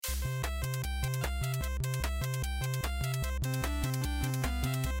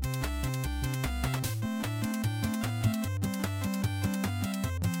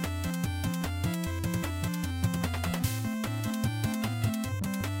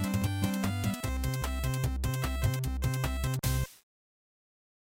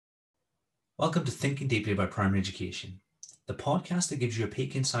Welcome to Thinking Deeply About Primary Education, the podcast that gives you a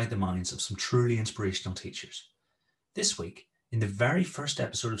peek inside the minds of some truly inspirational teachers. This week, in the very first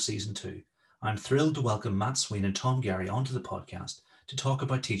episode of Season 2, I'm thrilled to welcome Matt Sween and Tom Gary onto the podcast to talk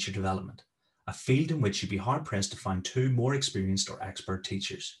about teacher development, a field in which you'd be hard-pressed to find two more experienced or expert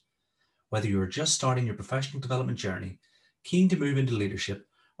teachers. Whether you are just starting your professional development journey, keen to move into leadership,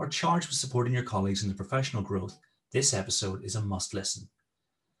 or charged with supporting your colleagues in their professional growth, this episode is a must-listen.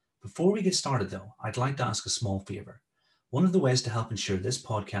 Before we get started though, I'd like to ask a small favour. One of the ways to help ensure this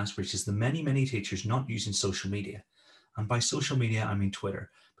podcast reaches the many teachers not using social media, and by social media I mean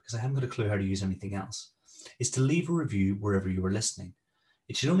Twitter, because I haven't got a clue how to use anything else, is to leave a review wherever you are listening.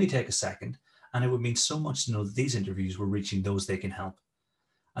 It should only take a second, and it would mean so much to know that these interviews were reaching those they can help.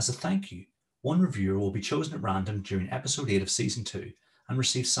 As a thank you, one reviewer will be chosen at random during episode 8 of season 2 and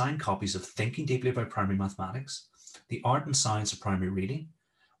receive signed copies of Thinking Deeply About Primary Mathematics, The Art and Science of Primary Reading,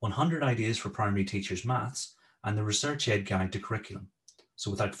 100 Ideas for Primary Teachers Maths, and the Research Aid Guide to Curriculum.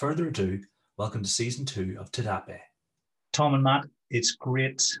 So without further ado, welcome to Season 2 of TDAPE. Tom and Matt, it's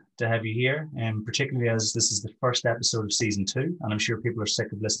great to have you here, and particularly as this is the first episode of Season 2, and I'm sure people are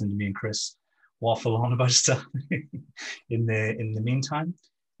sick of listening to me and Chris waffle on about stuff in the meantime.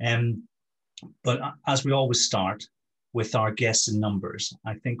 But as we always start with our guests in numbers,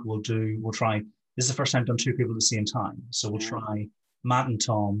 I think we'll try, this is the first time I've done two people at the same time, so we'll try Matt and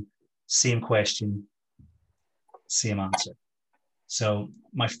Tom, same question, same answer. So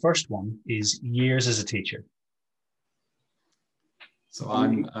my first one is years as a teacher. So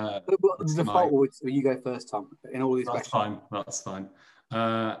I'm... the default would you go first, Tom, in all these questions. That's fine.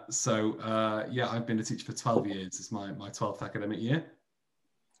 Yeah, I've been a teacher for 12 years. It's my 12th academic year.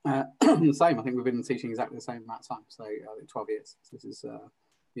 The same. I think we've been teaching exactly the same amount of time. So 12 years. So this is, I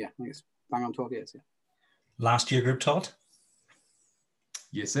think it's bang on 12 years, yeah. Last year group taught?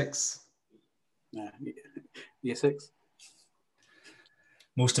 Year 6. Year 6.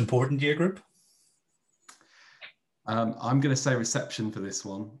 Most important year group? I'm going to say reception for this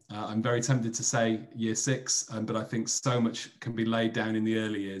one. I'm very tempted to say year 6, but I think so much can be laid down in the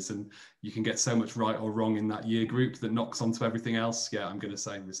early years and you can get so much right or wrong in that year group that knocks onto everything else. Yeah, I'm going to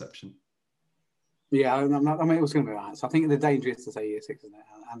say reception. Yeah, I mean, it was going to be that. So I think the danger is to say year 6, isn't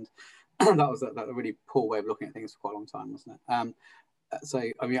it? And that was a really poor way of looking at things for quite a long time, wasn't it? So,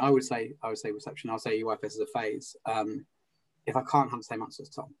 I mean, I would say reception. I'll say UIFS as a phase. If I can't have the same answer as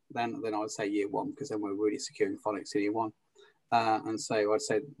Tom, then I would say year 1, because then we're really securing phonics in year 1. And so I'd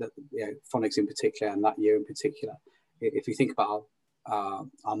say that phonics in particular, and that year in particular, if you think about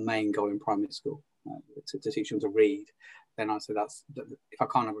our main goal in primary school, to teach them to read, then I'd say if I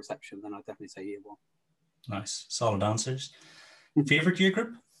can't have reception, then I'd definitely say year 1. Nice, solid answers. Favorite year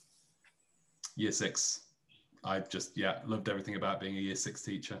group? Year 6. I just, loved everything about being a year 6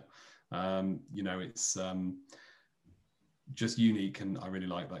 teacher. It's just unique, and I really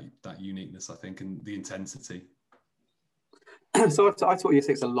like that uniqueness, I think, and the intensity. So I taught year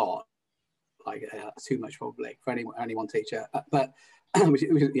 6 a lot, like too much probably for any one teacher, but which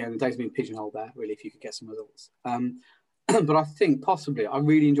the days of being pigeonholed there, really, if you could get some results. But I think possibly I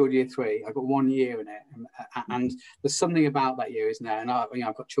really enjoyed year 3. I got 1 year in it, and there's something about that year, isn't there? And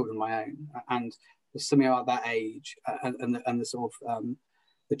I've got children of my own, and there's something about that age and the sort of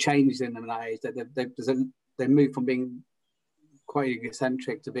the changes in them at that age. They move from being quite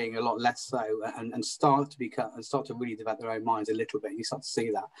egocentric to being a lot less so, and start to really develop their own minds a little bit. And you start to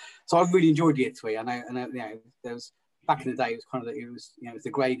see that. So I really enjoyed year 3. I know there was, back in the day, it was kind of it was the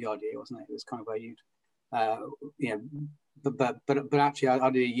graveyard year, wasn't it? It was kind of where you'd but actually I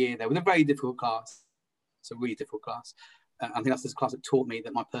did a year there with a very difficult class. It's a really difficult class. I think that's the class that taught me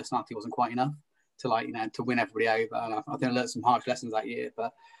that my personality wasn't quite enough to win everybody over. And I think I learned some harsh lessons that year.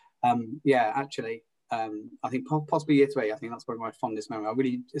 But actually, I think possibly year 3. I think that's probably my fondest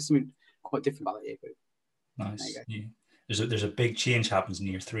memory. It's something quite different about that year group. Nice. Yeah. There's a big change happens in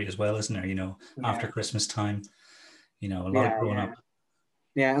year 3 as well, isn't there? After Christmas time, a lot of growing up.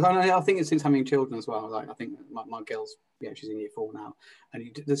 Yeah, I think it's since having children as well. Like I think my girl's she's in year 4 now,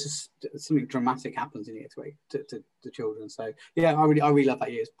 and there's just something dramatic happens in year 3 to children. So I really love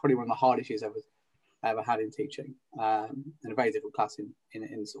that year. It's probably one of the hardest years I've ever had in teaching, and a very difficult class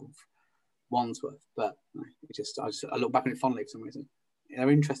in sort of Wandsworth. But I look back on it fondly for some reason. They're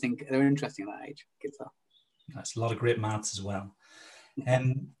interesting at that age, kids are. That's a lot of great maths as well.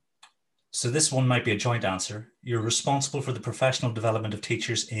 So this one might be a joint answer. You're responsible for the professional development of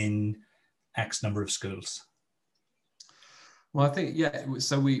teachers in X number of schools. Well, I think,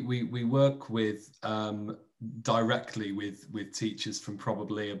 so we work with directly with teachers from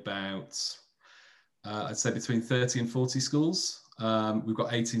probably about, I'd say between 30 and 40 schools. We've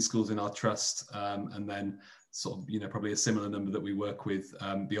got 18 schools in our trust, and then sort of, probably a similar number that we work with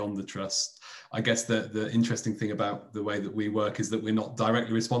beyond the trust. I guess the interesting thing about the way that we work is that we're not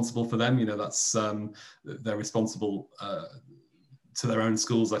directly responsible for them. That's they're responsible to their own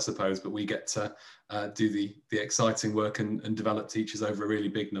schools, I suppose, but we get to do the exciting work and develop teachers over a really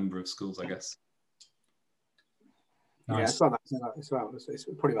big number of schools, I guess. Nice. Yeah, it's about that as well. It's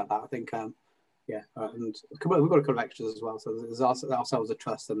probably about that, I think. And we've got a couple of extras as well. So there's ourselves a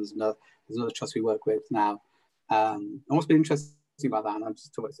trust, and there's another trust we work with now. And what's been interesting about that, and I'm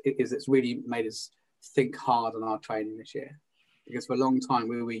just talking, is it's really made us think hard on our training this year, because for a long time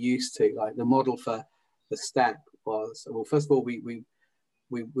we were used to, like, the model for the step was, well, first of all, we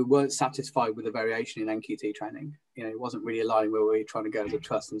weren't satisfied with the variation in NQT training. It wasn't really aligning where we were trying to go as a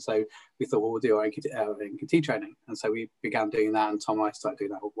trust, and so we thought, well, we'll do our NQT training, and so we began doing that. And Tom and I started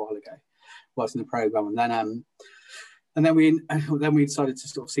doing that a while ago, whilst in the program, and then we decided to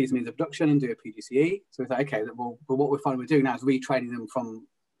sort of see some introduction and do a PGCE. So we thought, okay, well, what we're finding we're doing now is retraining them from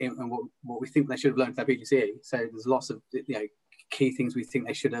what we think they should have learned for their PGCE. So there's lots of key things we think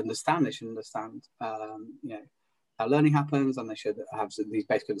they should understand. They should understand, how learning happens, and they should have these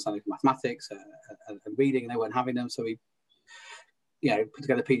basic understanding of mathematics and reading, and they weren't having them. So we, put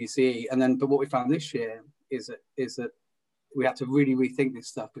together PGCE, but what we found this year is that we had to really rethink this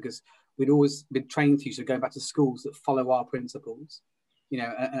stuff, because we'd always been training teachers going back to schools that follow our principles,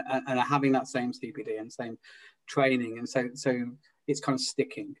 and are having that same CPD and same training, and so it's kind of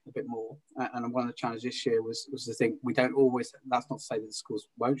sticking a bit more. And one of the challenges this year was to think, we don't always. That's not to say that the schools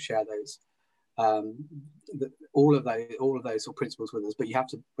won't share those. All of those sort of principles with us, but you have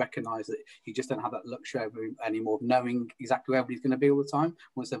to recognise that you just don't have that luxury anymore of knowing exactly where everybody's going to be all the time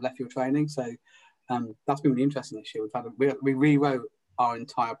once they've left your training. So that's been really interesting this year. We rewrote our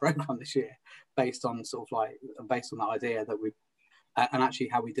entire program this year based on that idea that and actually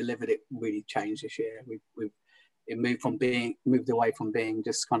how we delivered it really changed this year. It moved away from being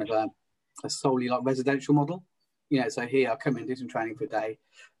just kind of a solely like residential model. So here I come in, do some training for a day.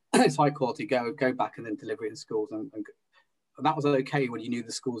 It's high quality, go back and then deliver it in schools, and that was okay when you knew the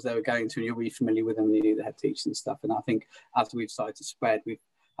schools they were going to and you're really familiar with them and you knew the head teachers and stuff. And I think as we've started to spread, we've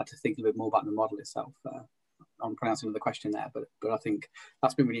had to think a bit more about the model itself. I'm pronouncing the question there, but I think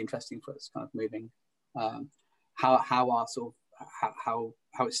that's been really interesting for us, kind of moving how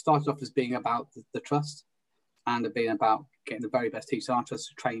it started off as being about the trust, and being about getting the very best teachers in our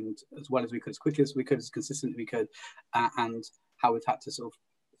trust trained as well as we could, as quickly as we could, as consistently as we could, and how we've had to sort of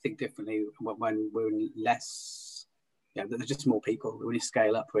think differently when we're less, there's just more people. We need to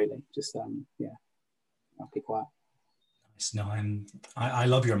scale up, really. Just I'll be quiet. No, I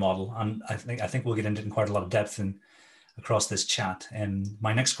love your model, and I think we'll get into it in quite a lot of depth across this chat. And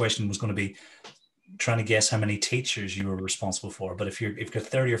my next question was going to be trying to guess how many teachers you were responsible for. But if you've got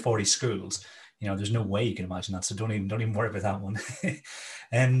 30 or 40 schools, there's no way you can imagine that. So don't even worry about that one.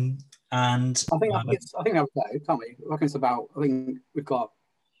 And I think that's okay, can't we? It's about, I think we've got,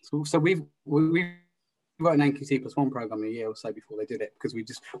 so we wrote an NQT plus one program a year or so before they did it, because we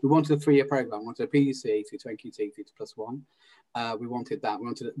wanted a 3-year program. We wanted a PGCE through to NQT through to plus one. We wanted that.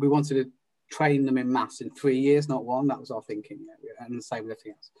 We wanted to train them in maths in 3 years, not one. That was our thinking, and the same with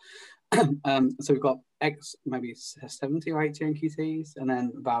everything else. So we've got maybe 70 or 80 NQTs, and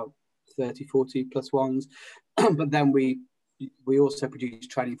then about 30, 40 plus ones. But then we also produce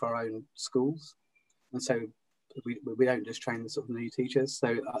training for our own schools, and so we don't just train the sort of new teachers.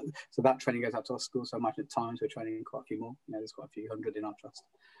 So that training goes out to our schools. So I imagine at times we're training quite a few more. There's quite a few hundred in our trust.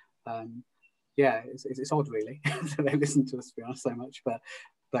 It's odd, really. So they listen to us, to be honest, so much. But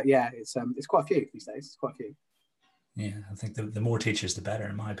yeah, it's quite a few these days. It's quite a few. Yeah, I think the more teachers, the better,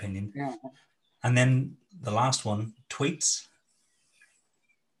 in my opinion. Yeah. And then the last one, tweets.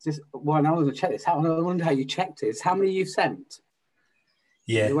 I was to check this. I wonder how you checked it. How many you've sent?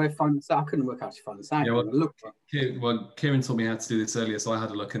 Yeah. The way I find this out, I couldn't work out to find this out. Yeah, Kieran taught me how to do this earlier, so I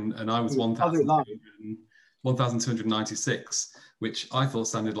had a look, and I was 1,296, which I thought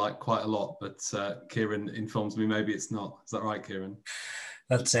sounded like quite a lot, but Kieran informs me maybe it's not. Is that right, Kieran?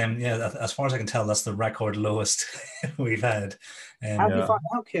 That's as far as I can tell, that's the record lowest we've had. How do you find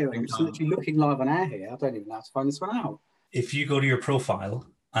out, Kieran? I'm just literally looking live on air here. I don't even know how to find this one out. If you go to your profile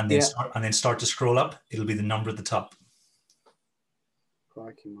and then start to scroll up, it'll be the number at the top.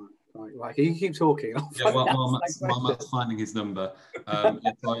 Crikey, right. You keep talking. While Matt's finding his number, I'm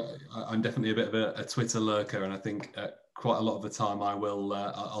definitely a bit of a Twitter lurker, and I think quite a lot of the time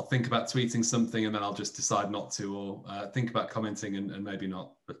I'll think about tweeting something and then I'll just decide not to, or think about commenting and maybe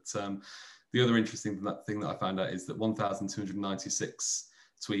not. But the other interesting thing that I found out is that 1,296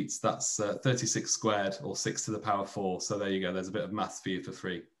 tweets. That's 36 squared, or 6 to the power 4. So there you go. There's a bit of maths for you for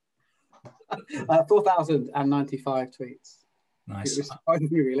free. 4,095 tweets. Nice. It was surprising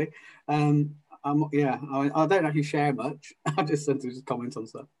me, really. I don't actually share much. I just tend to just comment on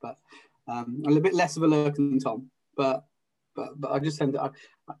stuff, but I'm a bit less of a lurker than Tom. But I just tend to, I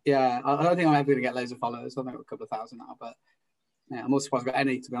don't think I'm ever going to get loads of followers. I think a couple of thousand now, but yeah, I'm also surprised I got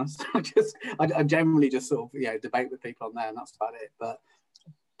any, to be honest. I generally just sort of debate with people on there, and that's about it. But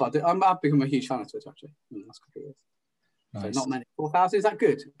I've become a huge fan of Twitter actually in the last couple of years. Nice. So not many. 4,000, is that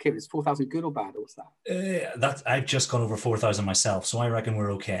good? Kim, is 4,000 good or bad, or what's that? I've just gone over 4,000 myself, so I reckon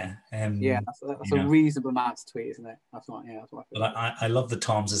we're okay. That's a reasonable amount to tweet, isn't it? That's not. Yeah, that's what I feel. But I love the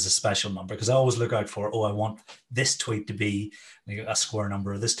Toms as a special number, because I always look out for, I want this tweet to be a square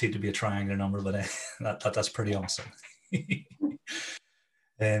number, or this tweet to be a triangular number. But that's pretty awesome.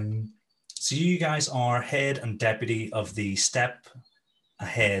 So you guys are head and deputy of the Step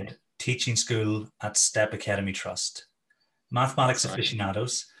Ahead teaching school at Step Academy Trust. Mathematics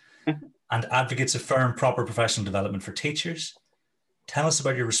aficionados and advocates of fair and proper professional development for teachers. Tell us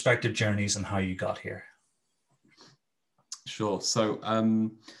about your respective journeys and how you got here. Sure. So,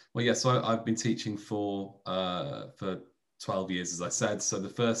 so I've been teaching for 12 years, as I said. So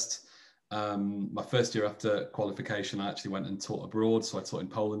my first year after qualification, I actually went and taught abroad. So I taught in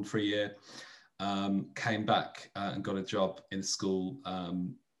Poland for a year, came back and got a job in a school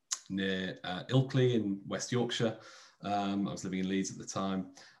near Ilkley in West Yorkshire. I was living in Leeds at the time,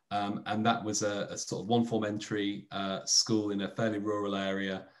 and that was a sort of one-form entry school in a fairly rural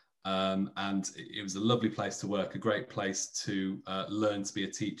area, and it was a lovely place to work, a great place to learn to be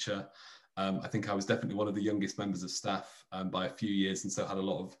a teacher. I think I was definitely one of the youngest members of staff by a few years, and so had a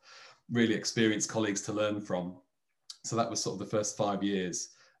lot of really experienced colleagues to learn from. So that was sort of the first 5 years.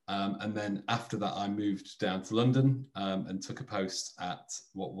 And then after that, I moved down to London and took a post at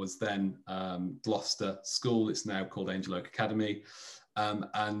what was then Gloucester School. It's now called Angel Oak Academy.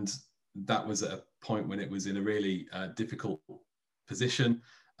 And that was at a point when it was in a really difficult position,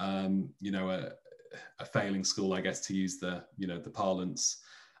 a failing school, I guess, to use the parlance.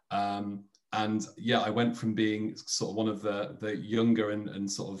 I went from being sort of one of the younger and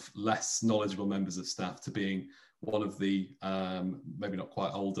sort of less knowledgeable members of staff to being one of the maybe not quite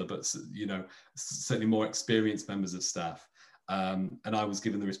older, but certainly more experienced members of staff. And I was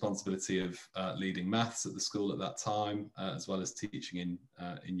given the responsibility of leading maths at the school at that time, as well as teaching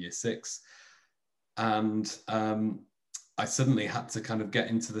in year 6. And I suddenly had to kind of get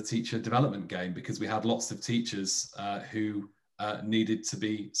into the teacher development game, because we had lots of teachers who needed to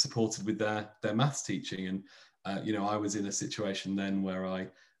be supported with their maths teaching. And I was in a situation then where I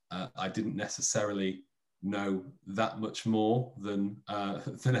didn't necessarily know that much more than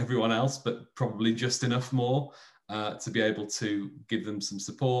everyone else, but probably just enough more to be able to give them some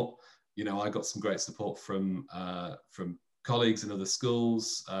support. I got some great support from colleagues in other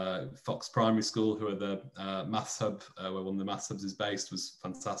schools. Fox Primary School, who are the maths hub, where one of the maths hubs is based, was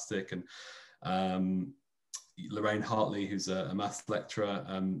fantastic. And Lorraine Hartley, who's a maths lecturer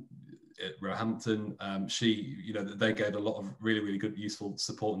at Roehampton, they gave a lot of really, really good, useful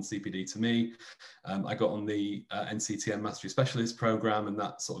support and CPD to me. I got on the NCTM Mastery Specialist program, and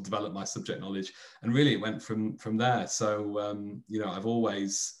that sort of developed my subject knowledge. And really, it went from there. So, I've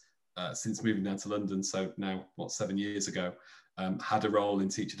always, since moving down to London, so now, 7 years ago, had a role in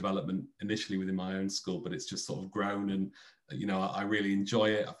teacher development initially within my own school, but it's just sort of grown. And, I really enjoy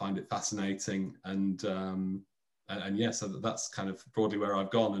it. I find it fascinating. And yeah, so that's kind of broadly where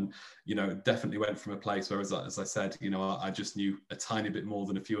I've gone. And, definitely went from a place where, as I said, I just knew a tiny bit more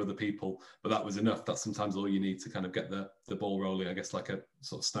than a few other people, but that was enough. That's sometimes all you need to kind of get the ball rolling, I guess, like a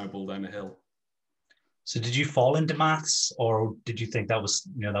sort of snowball down a hill. So did you fall into maths, or did you think that was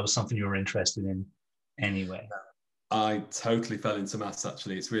something you were interested in anyway? I totally fell into maths,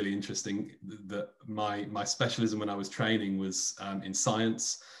 actually. It's really interesting that my specialism when I was training was in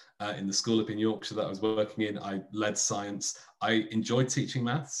science. In the school up in Yorkshire that I was working in, I led science. I enjoyed teaching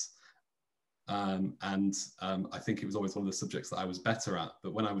maths. I think it was always one of the subjects that I was better at.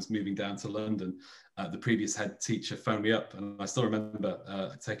 But when I was moving down to London, the previous head teacher phoned me up, and I still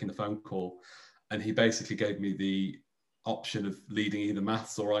remember taking the phone call, and he basically gave me the option of leading either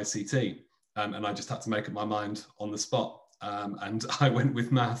maths or ICT. And I just had to make up my mind on the spot. And I went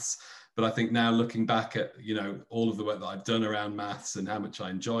with maths. But I think now, looking back at, all of the work that I've done around maths and how much I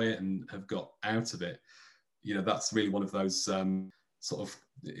enjoy it and have got out of it, that's really one of those sort of,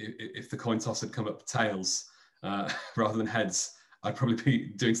 if the coin toss had come up tails rather than heads, I'd probably be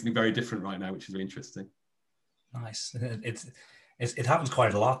doing something very different right now, which is really interesting. Nice. It happens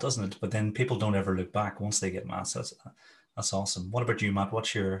quite a lot, doesn't it? But then people don't ever look back once they get maths. That's awesome. What about you, Matt?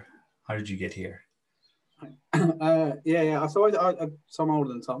 How did you get here? Yeah. So I'm older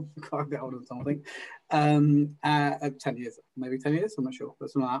than Tom, quite a bit older than Tom, I think. 10 years, maybe 10 years, I'm not sure, but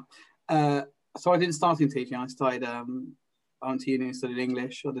something like that. So I didn't start in teaching. I started, I went to uni and studied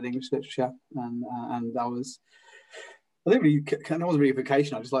English. I did English literature, and I wasn't really a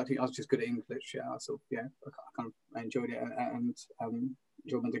vocation. I was just good at English literature. I kind of enjoyed it and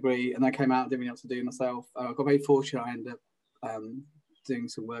enjoyed my degree. And I came out, didn't really know what to do myself. I got very fortunate. I ended up doing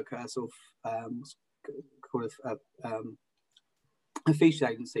some work at called a feature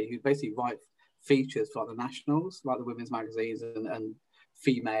agency who basically write features for like the nationals, like the women's magazines and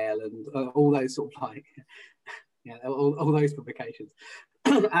Female and all those sort of like, all those publications.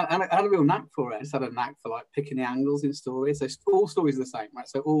 And I had a real knack for it. I just had a knack for like picking the angles in stories. So all stories are the same, right?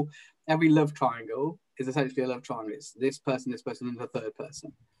 So every love triangle is essentially a love triangle. It's this person, and the third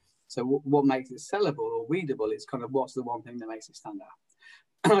person. So what makes it sellable or readable is kind of what's the one thing that makes it stand out.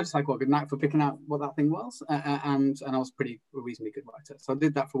 I just had quite a good knack for picking out what that thing was, and I was a reasonably good writer. So I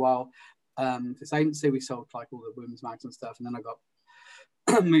did that for a while. This agency, we sold like all the women's mags and stuff, and then I got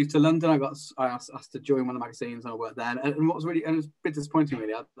moved to London. I asked to join one of the magazines, and I worked there. And what was really, and it was a bit disappointing,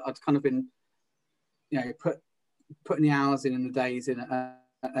 really. I'd kind of been, putting the hours in and the days in,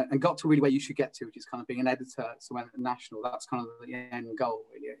 and got to really where you should get to, which is kind of being an editor. So when national, that's kind of the end goal,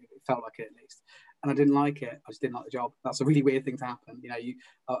 really. It felt like it at least. And I didn't like it. I just didn't like the job. That's a really weird thing to happen.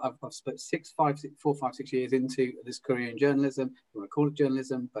 I've spent 4, 5, 6 years into this career in journalism. You want to call it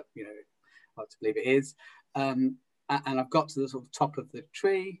journalism, but I like to believe it is. And I've got to the sort of top of the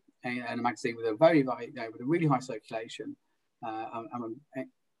tree and a magazine with a very, very, with a really high circulation. And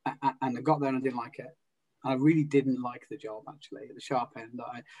I got there and I didn't like it. I really didn't like the job, actually, at the sharp end.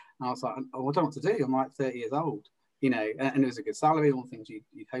 I was like, I don't know what to do. I'm like 30 years old, and it was a good salary, all the things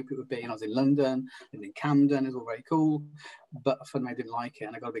you'd hope it would be. And I was in London, lived in Camden, it was all very cool. But fundamentally, I didn't like it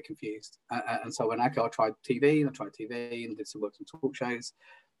and I got a bit confused. And so when I tried TV, and did some work on talk shows.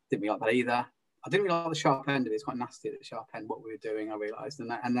 Didn't really like that either. I didn't really like the sharp end of it. It's quite nasty at the sharp end, what we were doing, I realised.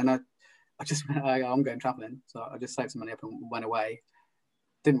 And then I just went, I'm going travelling. So I just saved some money up and went away.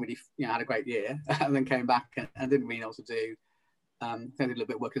 Didn't really, had a great year. And then came back and didn't really know what to do. Then did a little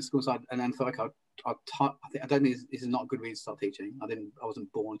bit of work in school side. And then thought, I don't think this is not a good reason to start teaching. I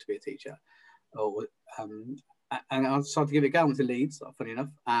wasn't born to be a teacher. And I decided to give it a go. I went to Leeds, funny enough,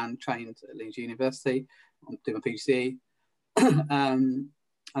 and trained at Leeds University. Did my PGCE.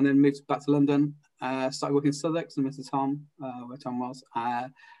 And then moved back to London, started working in Southwark, and Mr. Tom, where Tom was.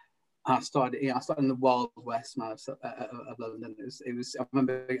 I started in the wild west of London. It was. I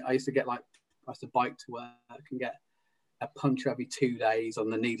remember I used to bike to work and get a puncture every 2 days on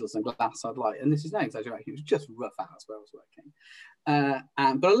the needles and glass. And this is no exaggeration. It was just rough hours where I was working.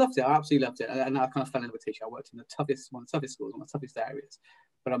 But I loved it. I absolutely loved it. And I kind of fell in love with teaching. I worked in one of the toughest schools, one of the toughest areas.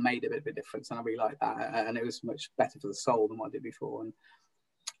 But I made a bit of a difference, and I really liked that. And it was much better for the soul than what I did before.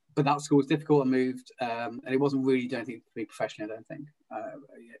 But that school was difficult. I moved, and it wasn't really doing anything for me professionally, I don't think.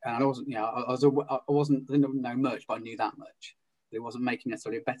 And I wasn't, I didn't know much, but I knew that much. But it wasn't making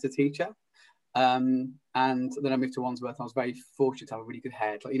necessarily a better teacher. And then I moved to Wandsworth. And I was very fortunate to have a really good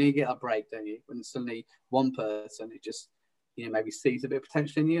head. You get that break, don't you? When suddenly one person, it just, maybe sees a bit of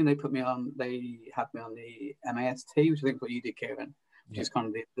potential in you, and they had me on the MAST, which I think is what you did, Kieran, which is kind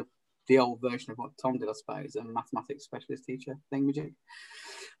of the old version of what Tom did, I suppose, a mathematics specialist teacher thingamajig.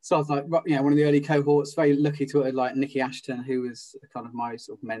 So I was like, one of the early cohorts, very lucky to have like Nikki Ashton, who was kind of my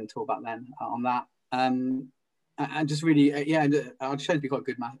sort of mentor back then on that. And just really, I showed to be quite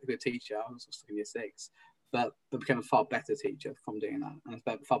a good teacher. I was stuck in year 6, but became a far better teacher from doing that, and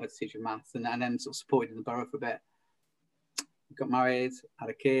a far better teacher of maths, and then sort of supported in the borough for a bit. Got married, had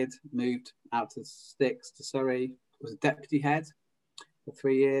a kid, moved out to Sticks, to Surrey, was a deputy head for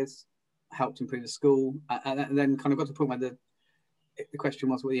 3 years, helped improve the school, and then kind of got to the point where the question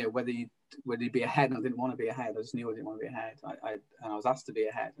was, whether you'd be a head, and I didn't want to be a head. I just knew I didn't want to be a head. And I was asked to be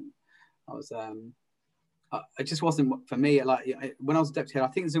a head, and I was, it just wasn't for me. When I was a deputy head,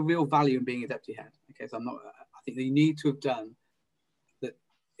 I think there's a real value in being a deputy head. Okay, so I think that you need to have done that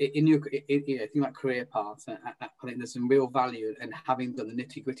in your think about career paths. I think there's some real value in having done the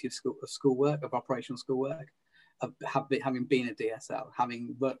nitty gritty of schoolwork, of operational schoolwork, of having been a DSL,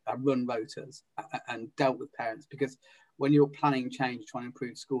 having run rotors and dealt with parents. Because when you're planning change, trying to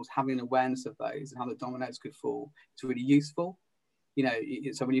improve schools, having an awareness of those and how the dominoes could fall, it's really useful.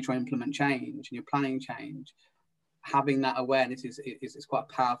 So when you try to implement change and you're planning change, having that awareness is quite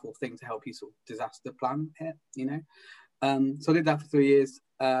a powerful thing to help you sort of disaster plan here, So I did that for 3 years.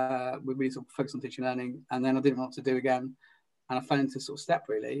 We really sort of focused on teaching and learning, and then I didn't know what to do again. and I fell into sort of step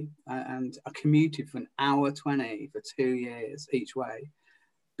really, and I commuted for 1:20 for 2 years each way,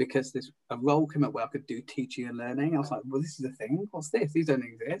 because there's a role came up where I could do teaching and learning. I was like, well, this is a thing. What's this? These don't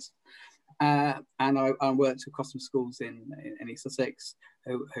exist. And I worked across some schools in East Sussex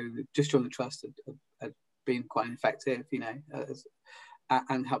who just joined the trust had been quite effective, you know,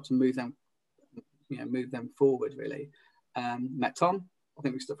 and helped to move them forward really. Met Tom. I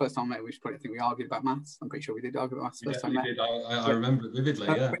think the first time we met, we argued about maths. I'm pretty sure we did argue about maths the first time we met. I remember it vividly.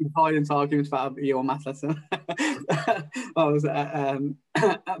 Yeah, pretty violent arguments about your maths lesson. But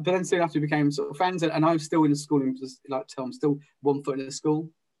then soon after we became sort of friends, and I was still in the school, and just like Tom, still one foot in the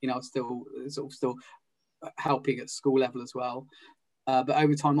school. You know, I was still helping at school level as well. But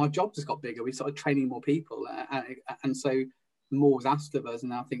over time, my job just got bigger. We started training more people, and so more was asked of us.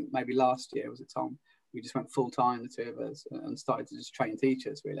 And I think maybe last year, was it Tom? We just went full time, the two of us, and started to just train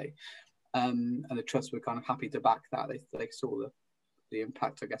teachers really. And the trust were kind of happy to back that. They saw the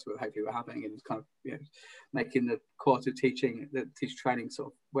impact, I guess, hopefully we're having, and kind of, you know, making the quality of teaching, the teacher training sort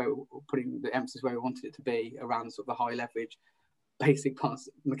of where we're putting the emphasis where we wanted it to be, around sort of the high leverage, basic parts,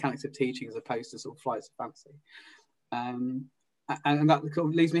 mechanics of teaching, as opposed to sort of flights of fancy. And that kind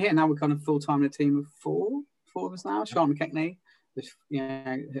of leaves me here. Now we're kind of full time in a team of four of us now. Charlotte McKechnie,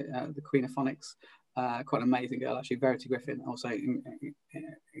 the Queen of Phonics. Quite an amazing girl, actually. Verity Griffin, also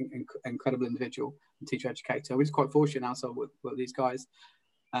incredible individual and teacher educator. We're just quite fortunate now, so with these guys.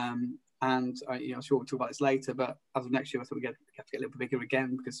 And I'm sure we'll talk about this later, but as of next year, I thought we have to get a little bit bigger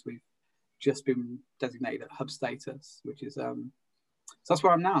again, because we've just been designated at hub status, which is so that's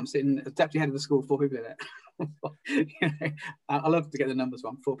where I'm now. I'm sitting as deputy head of the school, 4 people in it. You know, I love to get the numbers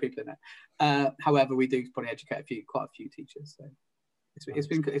wrong, 4 people in it. However, we do probably educate quite a few teachers. So it's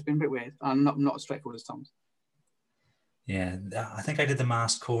been a bit weird. I'm not as straightforward as Tom's. Yeah, I think I did the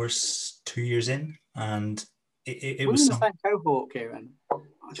maths course 2 years in, and it was in the same cohort, Kieran.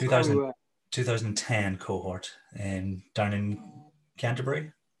 2010 cohort down in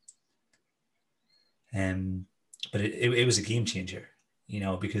Canterbury. But it was a game changer, you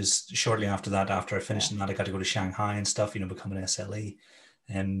know, because shortly after that, after I finished that, I got to go to Shanghai and stuff, you know, become an SLE.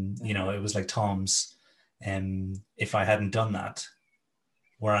 And, you know, it was like Tom's. If I hadn't done that,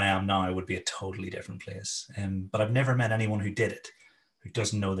 where I am now, it would be a totally different place. But I've never met anyone who did it, who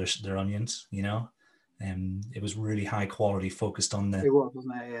doesn't know their onions, you know. It was really high quality, focused on the... It was,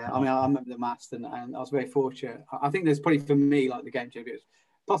 wasn't it? Yeah. I mean, I remember the maths, and I was very fortunate. I think there's probably, for me, like the game changer,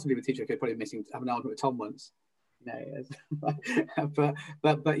 possibly the teacher could probably have an argument with Tom once. You know,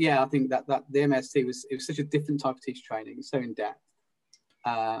 but yeah, I think that the MST was such a different type of teacher training, so in depth.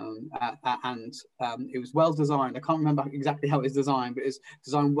 And it was well designed. I can't remember exactly how it was designed, but it was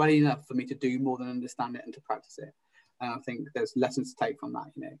designed well enough for me to do more than understand it and to practice it. And I think there's lessons to take from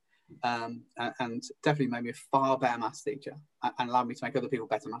that, you know, and definitely made me a far better maths teacher, and allowed me to make other people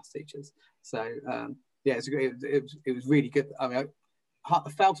better maths teachers. So yeah, it was really good. I mean, I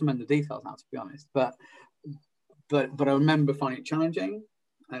failed to remember the details now, to be honest, but I remember finding it challenging,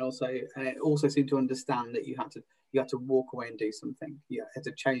 and it also seemed to understand that you had to walk away and do something. You had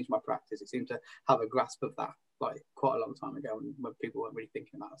to change my practice. It seemed to have a grasp of that, like quite a long time ago, when people weren't really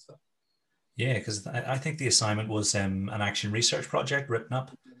thinking about that stuff. Yeah, because I think the assignment was an action research project written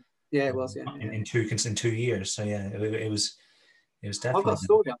up. Yeah, it was. Yeah, in 2 years. So yeah, it was definitely. I've got a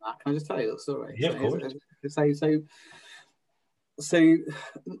story on that. Can I just tell you the story? Yeah, of course. So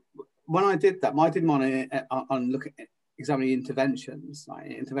when I did that, I did mine on examining interventions, like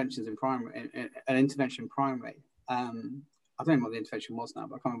interventions in primary, an intervention primary. I don't know what the intervention was now,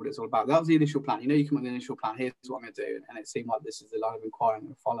 but I can't remember what it's all about. That was the initial plan. You know, you come up with the initial plan. Here's what I'm going to do, and it seemed like this is the line of inquiry I'm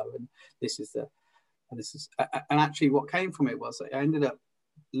going to follow, and and actually what came from it was that I ended up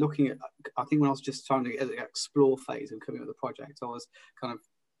looking at. I think when I was just trying to explore phase of coming up with the project, I was kind of,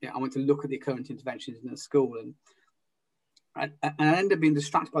 I went to look at the current interventions in the school, and I ended up being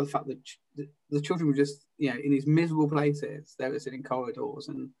distracted by the fact that the children were just, in these miserable places. They were sitting in corridors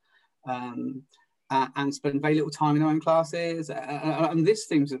and spend very little time in their own classes. And this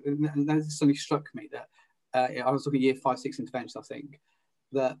suddenly struck me that I was looking at year 5, 6 interventions. I think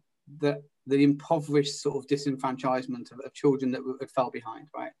that the impoverished sort of disenfranchisement of children that had fell behind,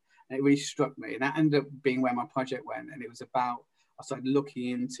 right? And it really struck me. And that ended up being where my project went. And it was about, I started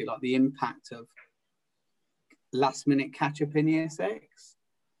looking into like the impact of last minute catch up in year 6.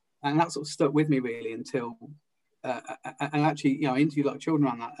 And that sort of stuck with me really until, and actually, I interviewed a lot of children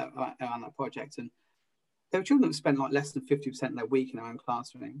around that project, and there were children that spent like less than 50% of their week in their own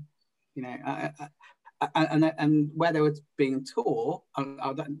classroom, and where they were being taught,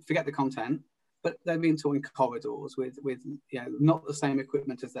 I don't forget the content, but they're being taught in corridors with not the same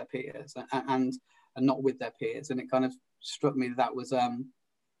equipment as their peers, and and not with their peers. And it kind of struck me that was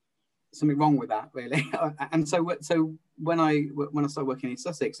something wrong with that, really. And so when I started working in East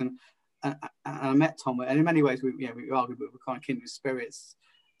Sussex, and I met Tom, and in many ways we argued, we were kind of kindred spirits.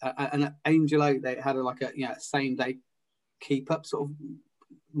 And at Angel Oak, they had a same day keep up sort of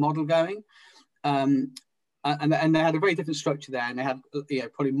model going. And they had a very different structure there, and they had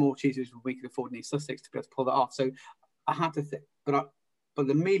probably more tutors than we could afford in East Sussex to be able to pull that off. So I had to think, but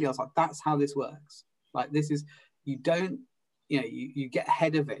immediately I was like, that's how this works. Like, this is, you don't, you get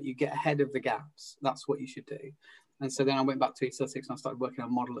ahead of it, you get ahead of the gaps. That's what you should do. And so then I went back to East Sussex and I started working on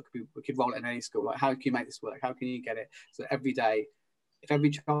a model that we could roll it in any school. Like, how can you make this work? How can you get it so every day, if every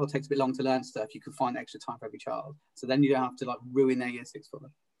child takes a bit long to learn stuff, you can find extra time for every child. So then you don't have to like ruin their year 6 for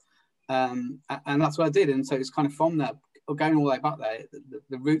them. And that's what I did. And so it's kind of from there, going all the way back there,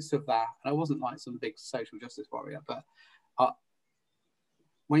 the roots of that. And I wasn't like some big social justice warrior, but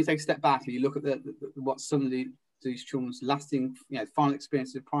when you take a step back and you look at what some of these children's lasting, final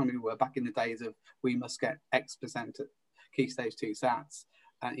experiences of primary were back in the days of we must get X% at Key Stage 2 SATs,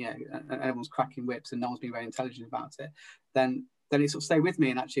 and and everyone's cracking whips and no one's being very intelligent about it, then it sort of stayed with me.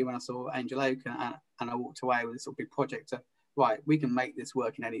 And actually, when I saw Angel Oak and I walked away with this sort of big project of, right, we can make this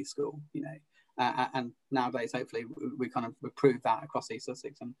work in any school, and nowadays, hopefully, we kind of proved that across East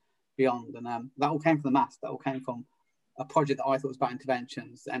Sussex and beyond. And that all came from the maths. That all came from a project that I thought was about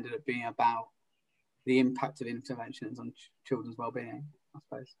interventions that ended up being about the impact of interventions on children's well-being, I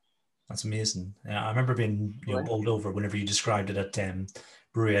suppose. That's amazing. I remember being bowled over whenever you described it at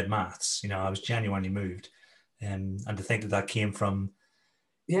Brewery Ed Maths. I was genuinely moved, and to think that came from.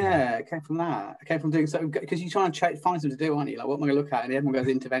 Yeah, it came from that. It came from doing so, because you try and find something to do, aren't you? Like, what am I going to look at? And everyone goes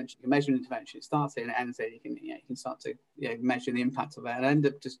intervention. You measure intervention. It starts here and it ends here. You can start to measure the impact of it, and I end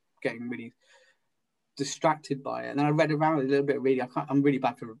up just getting really distracted by it. And then I read around it a little bit. Really, I'm really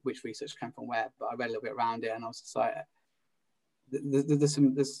bad for which research came from where, but I read a little bit around it, and I was just like, there's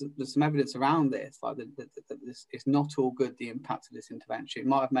some evidence around this, like this, it's not all good, the impact of this intervention. It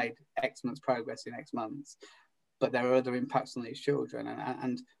might have made X months progress in X months, but there are other impacts on these children.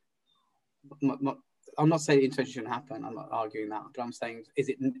 And I'm not saying intervention shouldn't happen. I'm not arguing that, but I'm saying, is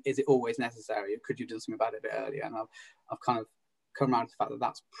it always necessary? Or could you have done something about it a bit earlier? And I've kind of come around to the fact that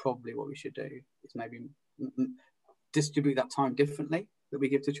that's probably what we should do, is maybe distribute that time differently that we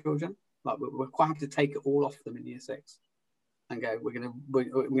give to children. Like, we're quite happy to take it all off them in year 6 and go, we're going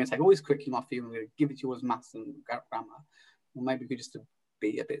to take all this curriculum off you and we're going to give it to you as maths and grammar. Or maybe we could just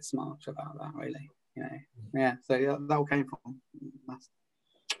be a bit smarter about that, really. Yeah, so that all came from maths.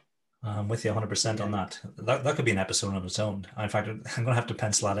 I'm with you 100% on that. That could be an episode on its own. In fact, I'm going to have to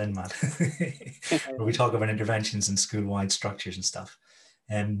pencil that in, Matt, where we talk about interventions and school-wide structures and stuff.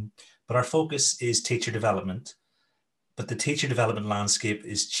 But our focus is teacher development, but the teacher development landscape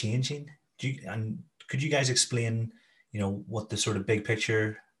is changing. Could you guys explain, what the sort of big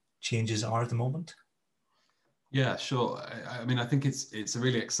picture changes are at the moment? Yeah, sure. I mean, I think it's a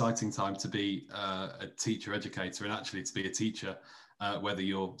really exciting time to be a teacher educator, and actually to be a teacher, whether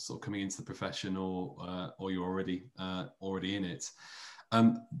you're sort of coming into the profession or you're already in it.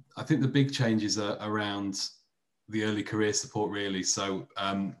 I think the big changes are around the early career support, really. So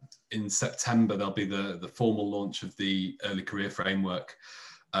in September, there'll be the formal launch of the early career framework,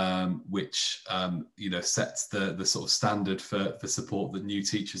 which sets the sort of standard for support that new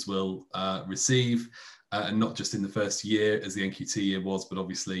teachers will receive. And not just in the first year, as the NQT year was, but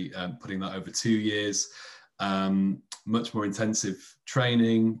obviously putting that over 2 years. Much more intensive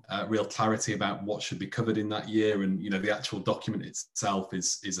training, real clarity about what should be covered in that year, and the actual document itself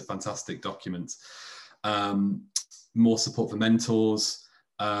is a fantastic document. More support for mentors,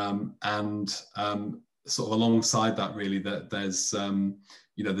 and sort of alongside that, really, that there's the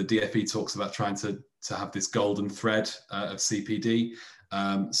DFE talks about trying to have this golden thread of CPD.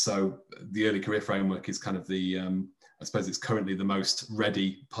 So the early career framework is kind of I suppose it's currently the most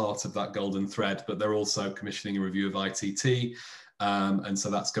ready part of that golden thread, but they're also commissioning a review of ITT. And so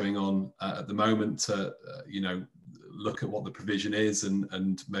that's going on at the moment to, look at what the provision is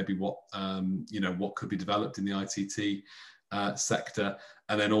and maybe what could be developed in the ITT sector.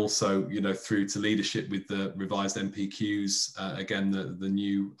 And then also, through to leadership with the revised MPQs, again, the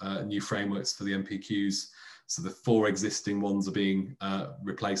new frameworks for the MPQs. So the 4 existing ones are being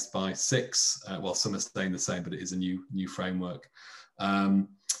replaced by 6. Well, some are staying the same, but it is a new framework.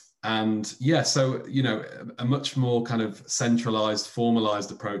 And yeah, so, a much more kind of centralized,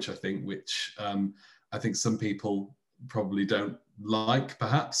 formalized approach, I think, which I think some people probably don't like,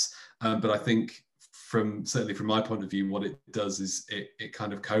 perhaps. But I think certainly from my point of view, what it does is it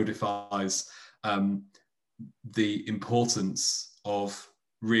kind of codifies the importance of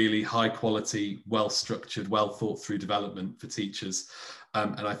really high quality, well structured, well thought through development for teachers.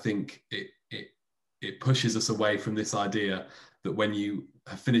 And I think it pushes us away from this idea that when you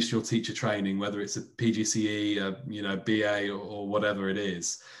have finished your teacher training, whether it's a PGCE, a BA or whatever it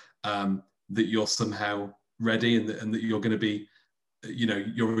is, that you're somehow ready and that you're going to be,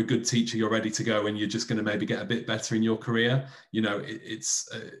 you're a good teacher, you're ready to go, and you're just going to maybe get a bit better in your career.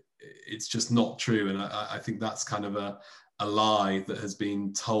 It's just not true. And I think that's kind of a lie that has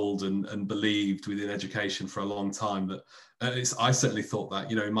been told and believed within education for a long time. That I certainly thought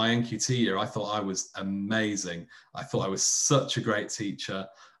that, in my NQT year, I thought I was amazing. I thought I was such a great teacher.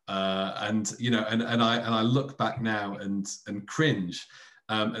 And I look back now and cringe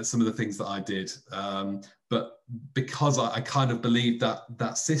at some of the things that I did. But because I kind of believed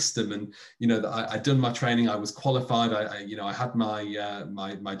that system, and that I'd done my training, I was qualified. I had my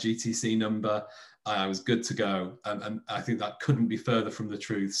GTC number. I was good to go, and I think that couldn't be further from the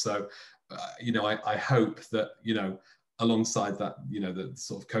truth. So, I hope that alongside that, the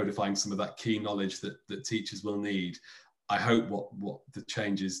sort of codifying some of that key knowledge that teachers will need. I hope what the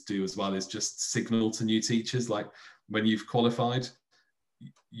changes do as well is just signal to new teachers, like when you've qualified,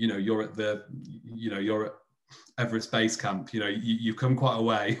 you're at Everest Base Camp, you've come quite a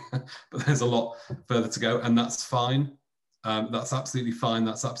way, but there's a lot further to go, and that's fine. That's absolutely fine.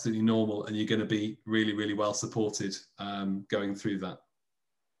 That's absolutely normal, and you're going to be really, really well supported going through that.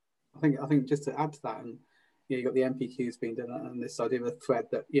 I think just to add to that, and you've got the MPQs being done, and this idea of a thread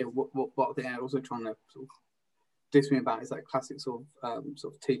that what they're also trying to sort of do something about is that classic sort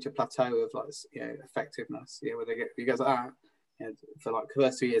of teacher plateau of effectiveness. Where he goes for like the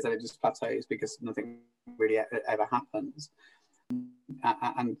first 2 years, and it just plateaus because nothing really ever happens.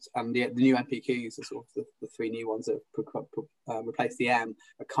 And the new MPQs are sort of the three new ones that have replaced the M,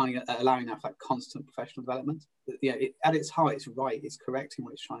 are kind of allowing that constant professional development. At its heart, it's right, it's correcting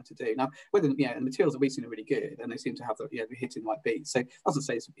what it's trying to do. Now, whether the materials that we've seen are really good, and they seem to have hitting the right beats. So I doesn't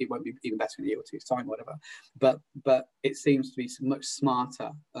say it won't be even better in a year or two's time, or whatever. But it seems to be a much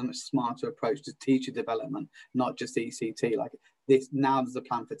smarter approach to teacher development, not just ECT. Like this, now there's a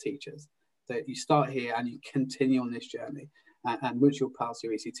plan for teachers. So you start here and you continue on this journey. And once you'll pass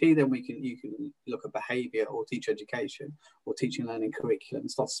your ECT, then you can look at behaviour or teacher education or teaching and learning curriculum and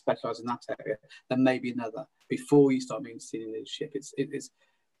start to specialise in that area. Then maybe another before you start moving to senior leadership. It's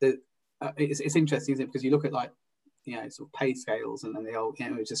interesting, isn't it? Because you look at sort of pay scales and the old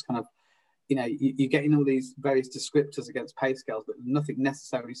it's just kind of you're getting all these various descriptors against pay scales, but nothing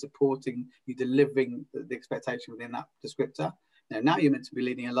necessarily supporting you delivering the expectation within that descriptor. Now you're meant to be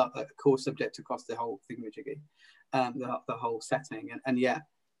leading a core subject across the whole thingamajiggy, the whole setting, and yet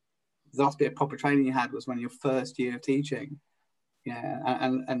the last bit of proper training you had was when your first year of teaching.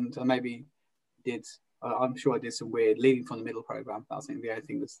 And I maybe did. I'm sure I did some weird leading from the middle program. That's the only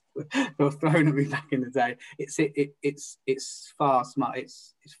thing that was thrown at me back in the day. It's far smart.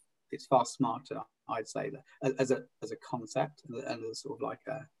 It's far smarter, I'd say, that as a concept and as sort of like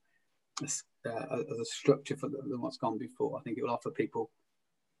as a structure than what's gone before. I think it will offer people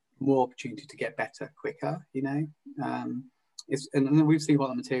more opportunity to get better quicker. And we've seen what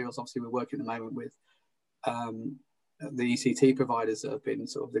the materials. Obviously, we're working at the moment with the ECT providers that have been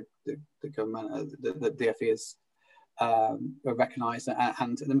sort of the government, the DfE has recognised,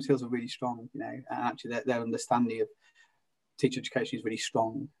 and the materials are really strong. And actually, their understanding of teacher education is really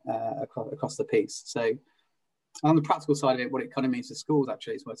strong across the piece. So, on the practical side of it, what it kind of means to schools,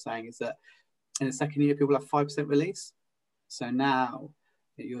 actually, is worth saying, is that in the second year, people have 5% release. So now,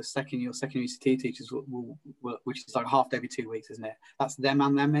 your second ECT teachers will, which is like half every 2 weeks, isn't it? That's them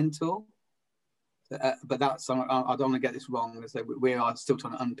and their mentor. But that's, I don't want to get this wrong, as we are still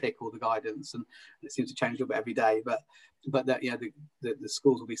trying to unpick all the guidance, and it seems to change a little bit every day. But that the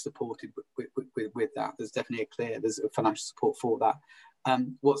schools will be supported with that. There's definitely there's a financial support for that.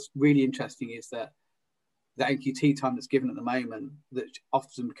 What's really interesting is that the NQT time that's given at the moment, that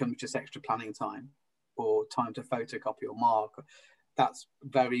often becomes just extra planning time or time to photocopy or mark. That's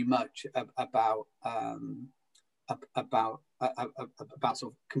very much about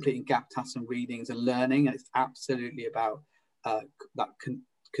sort of completing gap tasks and readings and learning, and it's absolutely about that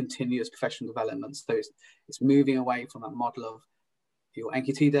continuous professional development. So it's moving away from that model of your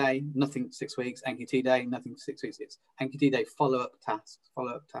NQT day, nothing 6 weeks, NQT day, nothing 6 weeks. It's NQT day, follow-up tasks,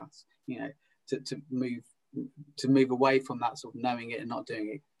 to move away from that sort of knowing it and not doing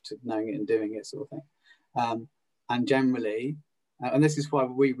it to knowing it and doing it sort of thing. And generally, and this is why I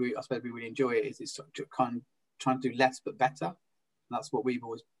suppose we really enjoy it, is it's kind of trying to do less but better. And that's what we've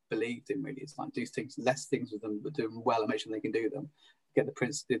always believed in, really. It's like do less things with them, but do them well and make sure they can do them. Get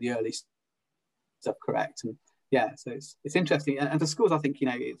the early stuff correct, yeah, so it's interesting, and for schools, I think, you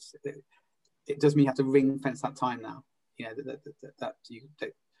know, it does mean you have to ring fence that time now. You know, that you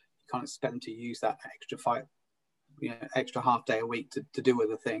can't expect them to use that extra half day a week to do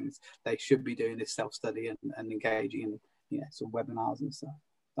other things. They should be doing this self-study and engaging in, you know, some webinars and stuff.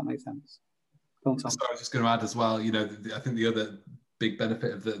 That makes sense. So I was just going to add as well, you know, I think the other big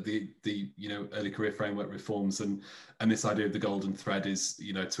benefit of the you know, early career framework reforms and this idea of the golden thread is,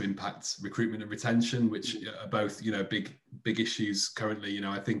 you know, to impact recruitment and retention, which are both, you know, big issues currently. You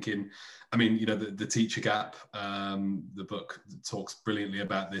know, I think you know, the teacher gap, the book talks brilliantly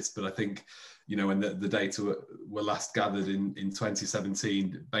about this, but I think, you know, when the data were last gathered in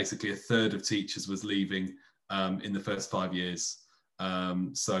 2017, basically a third of teachers was leaving in the first 5 years.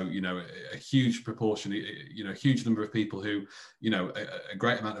 So, you know, a huge proportion, you know, a huge number of people who, you know, a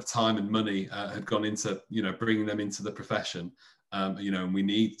great amount of time and money had gone into, you know, bringing them into the profession, you know, and we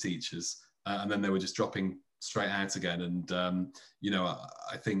need teachers, and then they were just dropping straight out again. And, you know,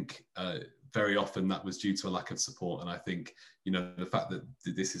 I think very often that was due to a lack of support. And I think, you know, the fact that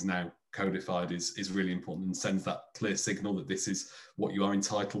this is now codified is really important and sends that clear signal that this is what you are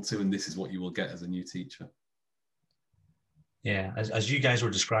entitled to and this is what you will get as a new teacher. Yeah, as you guys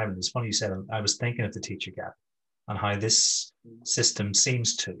were describing, it's funny you said, I was thinking of the teacher gap and how this system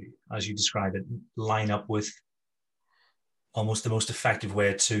seems to, as you described it, line up with almost the most effective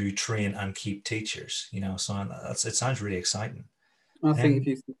way to train and keep teachers. You know, so it sounds really exciting. I think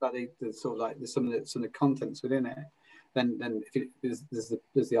if you study the sort of like some of the contents within it, then there's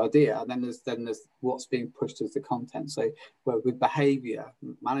the idea, and then there's what's being pushed as the content. So with behaviour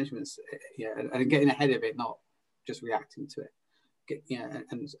management, yeah, and getting ahead of it, not just reacting to it,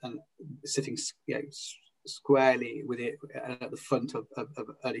 and sitting, you know, squarely with it at the front of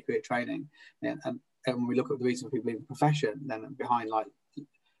early career training. And when we look at the reason people leave the profession, then behind like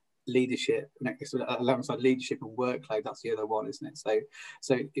leadership, alongside leadership and workload, that's the other one, isn't it?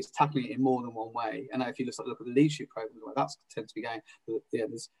 So it's tackling it in more than one way. And if you look at the leadership programs, well, that tends to be going, yeah,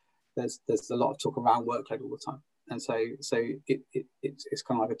 there's a lot of talk around workload all the time. And so it's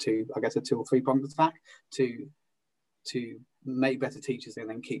kind of like a 2 or 3 pronged attack to make better teachers and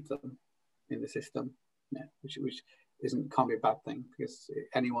then keep them in the system, yeah, which can't be a bad thing, because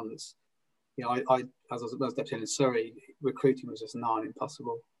anyone that's, you know, I as I was deputy in Surrey, recruiting was just nigh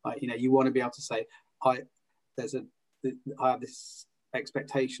impossible. Like, you know, you want to be able to say, I have this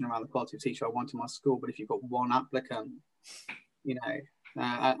expectation around the quality of teacher I want in my school, but if you've got one applicant, you know,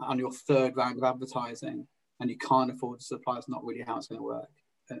 on your 3rd round of advertising, and you can't afford to supply, it's not really how it's going to work.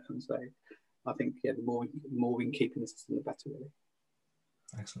 And so I think, yeah, the more we can keep in the system, the better, really.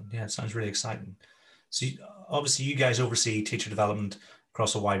 Excellent. Yeah, it sounds really exciting. So obviously you guys oversee teacher development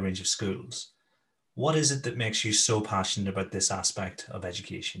across a wide range of schools. What is it that makes you so passionate about this aspect of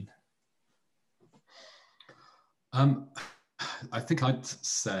education? I think I'd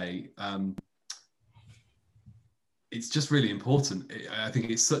say it's just really important. I think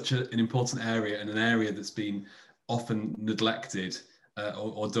it's such an important area, and an area that's been often neglected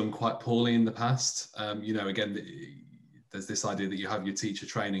or done quite poorly in the past. You know, again, there's this idea that you have your teacher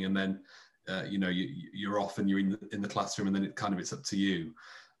training, and then you know, you're off and you're in the classroom, and then it's up to you.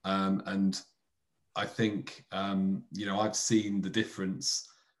 And I think you know, I've seen the difference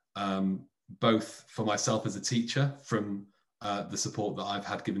both for myself as a teacher from the support that I've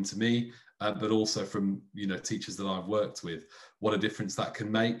had given to me, but also from, you know, teachers that I've worked with, what a difference that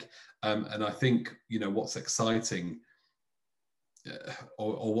can make. And I think, you know, what's exciting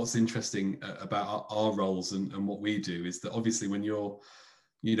or what's interesting about our roles and what we do is that obviously when you're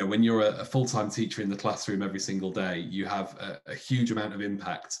a full-time teacher in the classroom every single day, you have a huge amount of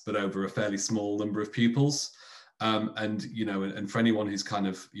impact, but over a fairly small number of pupils. And, you know, and for anyone who's kind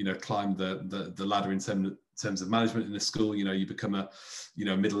of, you know, climbed the ladder in terms of management in a school, you know, you become a, you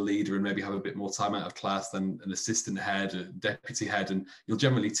know, middle leader and maybe have a bit more time out of class than an assistant head, a deputy head, and you'll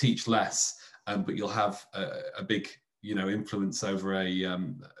generally teach less, but you'll have a big, you know, influence over a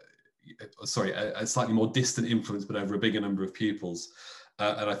slightly more distant influence, but over a bigger number of pupils.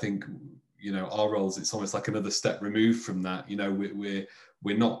 And I think, you know, our roles, it's almost like another step removed from that. You know,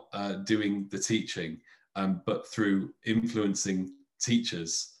 we're not doing the teaching, but through influencing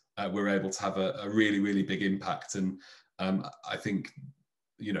teachers, we're able to have a really, really big impact. And I think,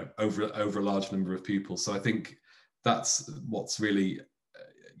 you know, over a large number of pupils. So I think that's what's really,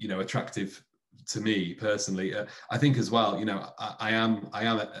 you know, attractive to me personally. I think as well, you know, I am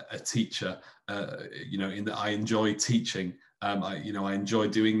a teacher, you know, in that I enjoy teaching. I enjoy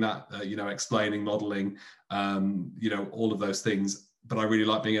doing that, you know, explaining, modeling, you know, all of those things, but I really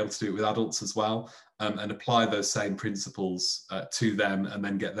like being able to do it with adults as well, and apply those same principles to them, and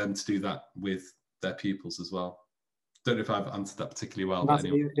then get them to do that with their pupils as well. Don't know if I've answered that particularly well. That's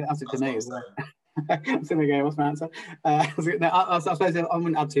but anyway, it to me, isn't it? So there you go. What's my answer? No, I suppose I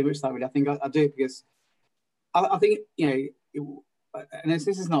wouldn't add too much to that. Really, I think I do it because I think and this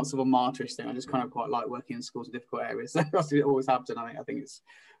is not sort of a martyrish thing. I just kind of quite like working in schools in difficult areas. So I always have done. I think it's,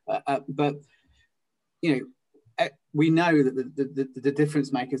 but we know that the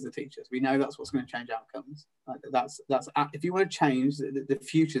difference makers are the teachers. We know that's what's going to change outcomes. That's if you want to change the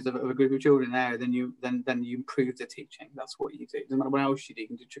futures of a group of children there, then you improve the teaching. That's what you do. It doesn't matter what else you do. You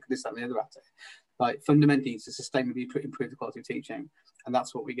can do this, that, and the other at it. Like fundamentally, to sustainably improve the quality of teaching, and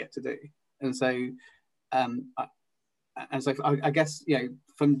that's what we get to do. And so, I guess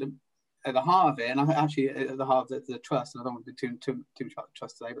from at the heart of it, and actually at the heart of the trust, and I don't want to do too much about the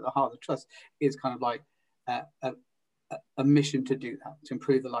trust today, but the heart of the trust is kind of like a mission to do that, to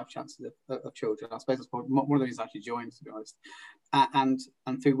improve the life chances of children. I suppose that's one of the reasons I actually joined, to be honest. And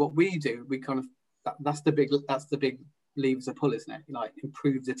through what we do, we kind of that's the big levers to pull, isn't it? Like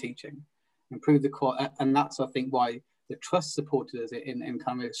improve the teaching, improve the quality, and that's I think why the trust supported us in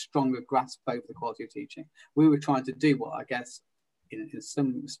kind of a stronger grasp over the quality of teaching. We were trying to do what I guess in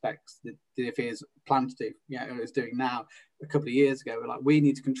some respects the DfE planned to do, it was doing now a couple of years ago. We're like, we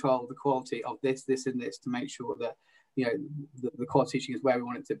need to control the quality of this and this to make sure that the quality teaching is where we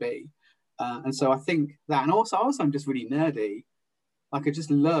want it to be. And so I think that, and also I'm just really nerdy. Like I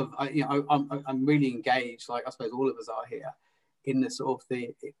just love, I'm really engaged. Like I suppose all of us are here in the sort of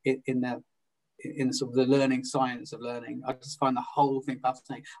in sort of the learning science of learning. I just find the whole thing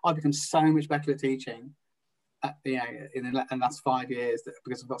fascinating. I've become so much better at teaching, in the last 5 years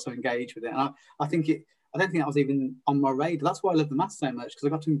because I've got so engaged with it. And I don't think that was even on my radar. That's why I love the maths so much, because I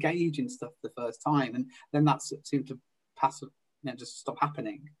got to engage in stuff for the first time, and then that seemed to pass, just stop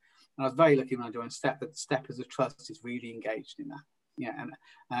happening. And I was very lucky when I joined STEP that STEP as a trust is really engaged in that, and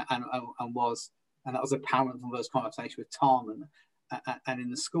that was apparent from those conversations with Tom and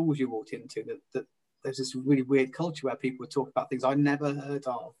in the schools you walked into that there's this really weird culture where people would talk about things I'd never heard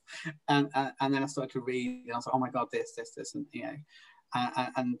of, and then I started to read, and I was like, oh my god, this, and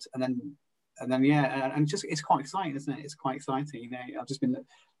and then just it's quite exciting, isn't it? It's quite exciting. I've just been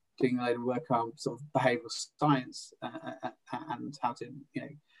doing a load of work on sort of behavioural science and how to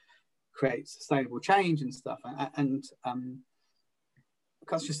create sustainable change and stuff, and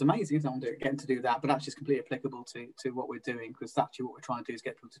that's just amazing, isn't it? Getting to do that, but that's just completely applicable to what we're doing, because actually what we're trying to do is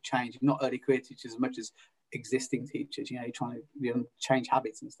get people to change, not early career teachers as much as existing teachers. You're trying to change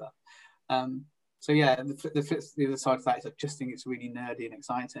habits and stuff. So yeah, the other side of that is I just think it's really nerdy and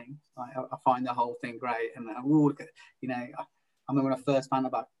exciting. I find the whole thing great, and I remember when I first found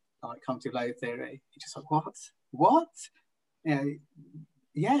about cognitive load theory, you're just like, what?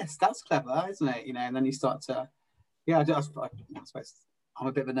 Yes, that's clever, isn't it? And then you start to, I suppose I'm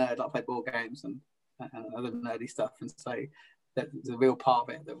a bit of a nerd. I play board games and other nerdy stuff, and so there's a real part of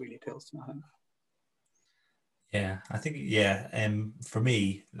it that really appeals to me, I think. Yeah, I think, for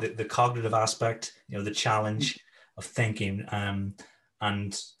me, the cognitive aspect, the challenge of thinking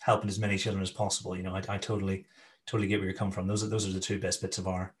and helping as many children as possible, I totally get where you're coming from. Those are the two best bits of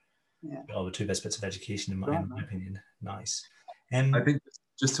the two best bits of education in my opinion. Nice. I think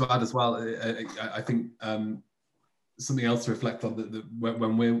just to add as well, I think something else to reflect on that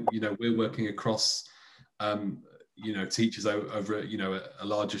when we're working across teachers over a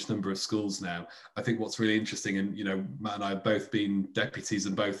largish number of schools now. I think what's really interesting, and Matt and I have both been deputies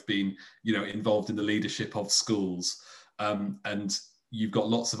and both been involved in the leadership of schools, and you've got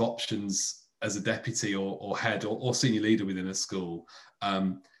lots of options as a deputy or head or senior leader within a school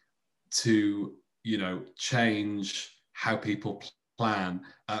to change how people plan,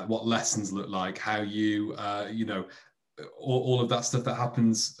 what lessons look like, how you all of that stuff that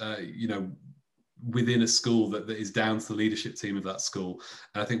happens within a school that is down to the leadership team of that school.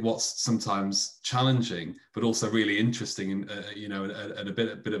 And I think what's sometimes challenging but also really interesting and and a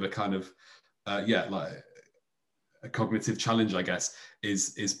bit of a kind of like a cognitive challenge, I guess,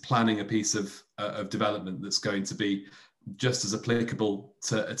 is planning a piece of development that's going to be just as applicable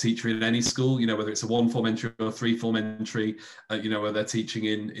to a teacher in any school, whether it's a 1-form entry or a 3-form entry, whether they're teaching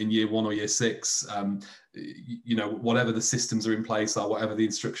in year 1 or year 6, whatever the systems are in place or whatever the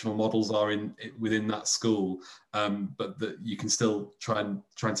instructional models are within that school, but that you can still trying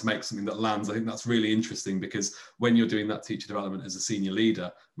to make something that lands. I think that's really interesting, because when you're doing that teacher development as a senior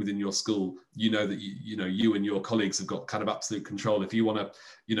leader within your school, that you and your colleagues have got kind of absolute control. If you want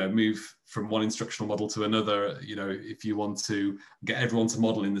to move from one instructional model to another, if you want to get everyone to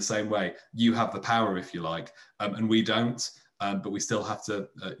model in the same way, you have the power, if you like, and we don't. but we still have to,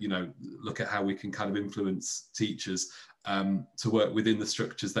 look at how we can kind of influence teachers to work within the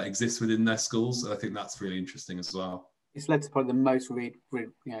structures that exist within their schools. And I think that's really interesting as well. It's led to probably the most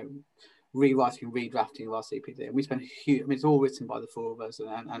rewriting and redrafting of our CPD, and we spent huge. I mean, it's all written by the four of us,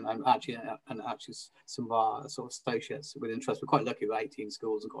 and actually some of our sort of associates within trust. We're quite lucky with 18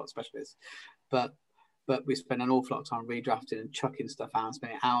 schools and quite specialists, but we spend an awful lot of time redrafting and chucking stuff out,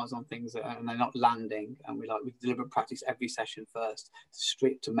 spending hours on things and they're not landing. And we deliberate practice every session first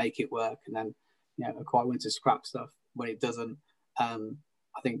to make it work, and then are quite willing to scrap stuff when it doesn't. I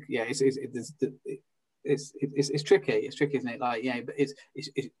think it's tricky. It's tricky, isn't it? But it's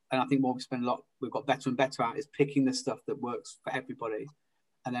and I think what we've got better and better at is picking the stuff that works for everybody,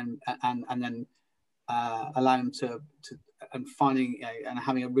 and then allowing them to and finding and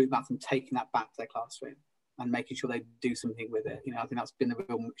having a roadmap and taking that back to their classroom and making sure they do something with it. I think that's been the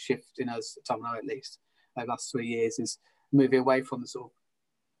real shift in us, Tom and I, at least over the last 3 years, is moving away from the sort of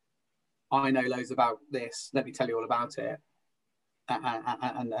I know loads about this, let me tell you all about it,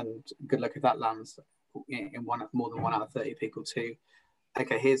 and good luck if that lands in more than 1 out of 30 people, to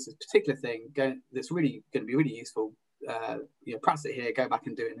okay, here's this particular thing that's really going to be really useful. Practice it here, go back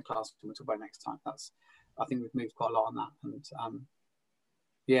and do it in the classroom, we'll talk about it next time. I think we've moved quite a lot on that, and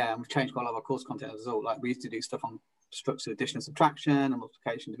we've changed quite a lot of our course content as well. Like, we used to do stuff on structured addition and subtraction and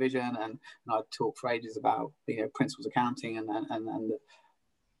multiplication, division, and I'd talk for ages about principles accounting and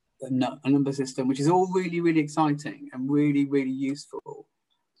a number system, which is all really, really exciting and really, really useful,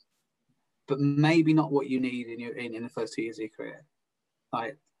 but maybe not what you need in the first 2 years of your career.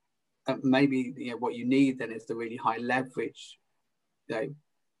 Like, maybe what you need then is the really high leverage,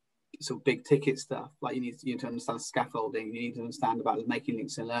 sort of big ticket stuff. Like, you need to understand scaffolding, you need to understand about making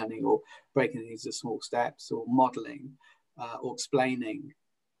links in learning, or breaking these into small steps, or modelling, or explaining,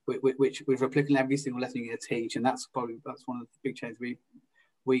 which we're applicable every single lesson you're going to teach. And that's one of the big changes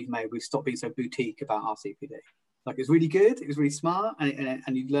we've made. We've stopped being so boutique about our CPD. Like, it's really good, it was really smart,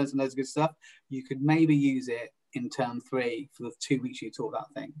 and you learn some loads of good stuff. You could maybe use it in term 3 for the 2 weeks you taught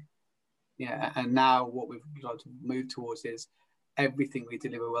that thing. And now what we've got to move towards is everything we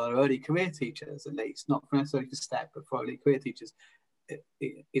deliver with our early career teachers, at least, not necessarily for STEP, but for early career teachers, it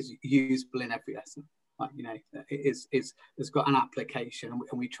is usable in every lesson. Like, it's got an application,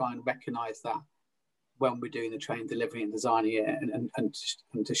 and we try and recognise that when we're doing the training, delivering and designing it, and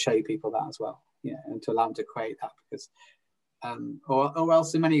to show people that as well, and to allow them to create that, because or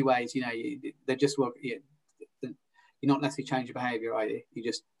else in many ways, they just work. You're not necessarily changing behaviour, are you?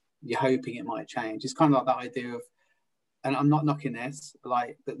 You're hoping it might change. It's kind of like that idea of, and I'm not knocking this,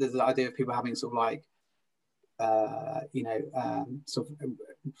 but there's the idea of people having sort of sort of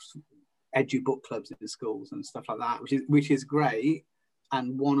edu book clubs in the schools and stuff like that, which is great,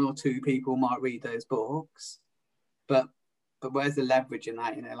 and 1 or 2 people might read those books, but where's the leverage in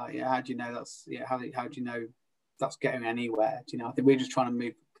that? How do you know that's how do you know that's getting anywhere? I think we're just trying to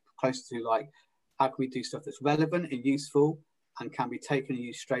move closer to how can we do stuff that's relevant and useful and can be taken and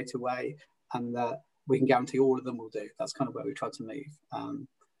used straight away, and that we can guarantee all of them will do. That's kind of where we try to move,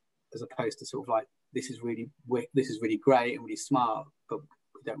 as opposed to sort of this is really great and really smart, but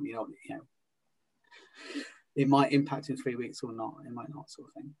we don't really know, it might impact in 3 weeks or not, it might not, sort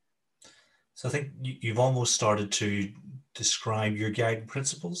of thing. So I think you've almost started to describe your guiding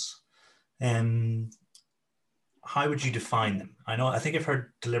principles. How would you define them? I think I've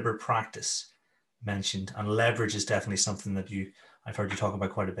heard deliberate practice mentioned, and leverage is definitely something that I've heard you talk about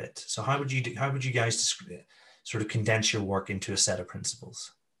quite a bit. So how would you guys sort of condense your work into a set of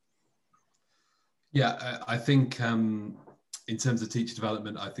principles? Yeah, I think in terms of teacher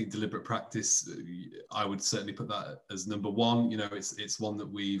development, I think deliberate practice, I would certainly put that as number 1. It's one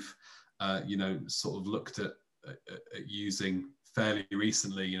that we've sort of looked at using fairly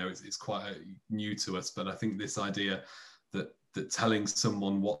recently. It's quite new to us, but I think this idea that telling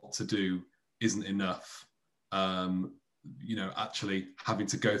someone what to do isn't enough. Actually having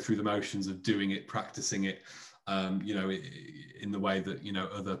to go through the motions of doing it, practicing it, in the way that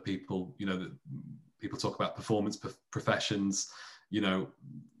other people, that people talk about performance professions,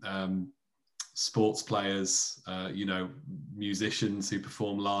 sports players, musicians who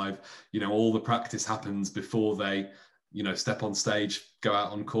perform live. All the practice happens before they step on stage, go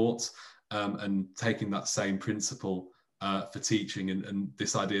out on court, and taking that same principle for teaching, and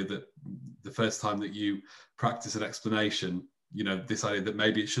this idea that the first time that you practice an explanation, this idea that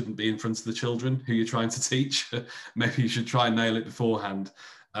maybe it shouldn't be in front of the children who you're trying to teach. Maybe you should try and nail it beforehand.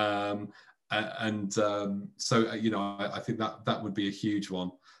 So I think that would be a huge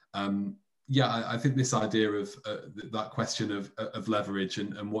one. Yeah, I think this idea of that question of leverage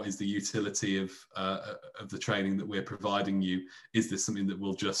and what is the utility of the training that we're providing you, is this something that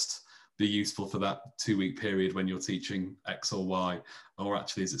will just be useful for that 2-week period when you're teaching X or Y, or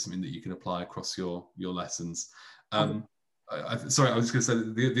actually is it something that you can apply across your lessons? Sorry, I was going to say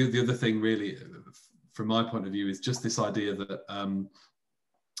the other thing really, from my point of view, is just this idea that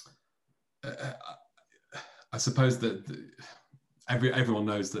I suppose that everyone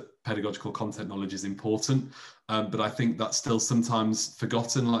knows that pedagogical content knowledge is important, but I think that's still sometimes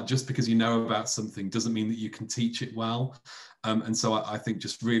forgotten. Like, just because you know about something doesn't mean that you can teach it well. And so I think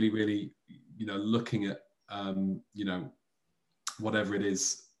just really, looking at, whatever it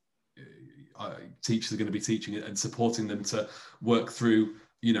is teachers are going to be teaching it and supporting them to work through,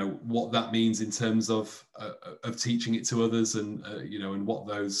 what that means in terms of teaching it to others, and, and what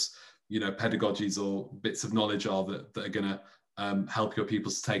those, pedagogies or bits of knowledge are that are going to help your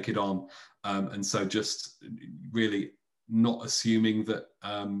pupils to take it on. And so just really not assuming that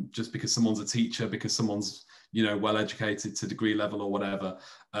just because someone's a teacher, because someone's well educated to degree level or whatever,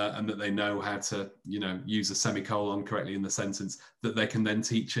 and that they know how to use a semicolon correctly in the sentence, that they can then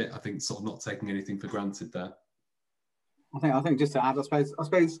teach it. I think sort of not taking anything for granted there. I think just to add,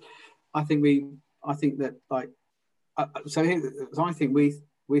 I think that like so I think we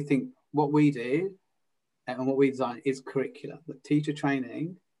think what we do and what we design is curriculum. That teacher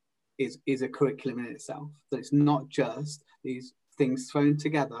training is a curriculum in itself. That it's not just these things thrown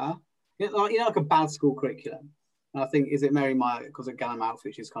together, like a bad school curriculum. And I think, is it Mary Meyer, because of Gallimouth,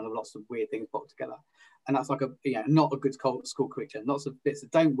 which is kind of lots of weird things put together, and that's like not a good school curriculum. Lots of bits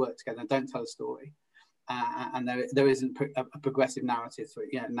that don't work together and don't tell a story, and there isn't a progressive narrative through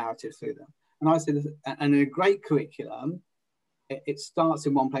them. And I say, and a great curriculum, it starts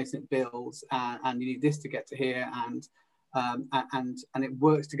in one place and it builds, and you need this to get to here, and it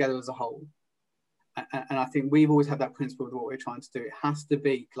works together as a whole. And I think we've always had that principle of what we're trying to do. It has to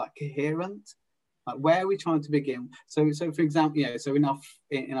be like coherent. Like, where are we trying to begin? So for example, so in our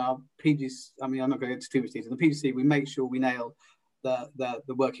PGC, I mean, I'm not going to get too much detail. In the PGC, we make sure we nail the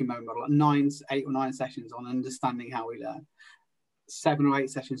working memory model. Like 8 or 9 sessions on understanding how we learn. 7 or 8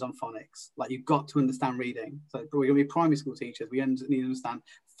 sessions on phonics. Like, you've got to understand reading. So we're going to be primary school teachers. We need to understand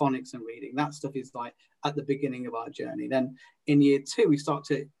phonics and reading. That stuff is like at the beginning of our journey. Then in year 2, we start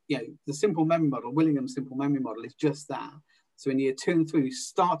to, the simple memory model, Willingham's simple memory model is just that. So in year 2 and 3, we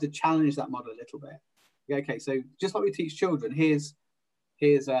start to challenge that model a little bit. Okay, so just like we teach children, here's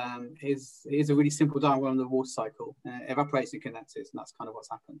a really simple diagram of the water cycle, evaporates and condenses, and that's kind of what's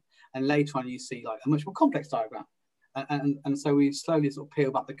happened. And later on, you see like a much more complex diagram. And so we slowly sort of peel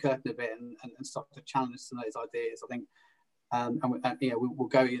back the curtain a bit and start to challenge some of those ideas. I think, we'll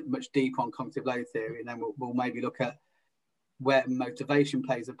go much deeper on cognitive load theory, and then we'll maybe look at where motivation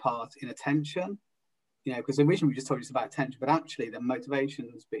plays a part in attention. Because originally we just told you it's about attention, but actually the motivation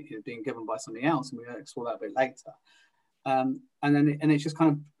is being given by something else, and we're going to explore that a bit later. And it's just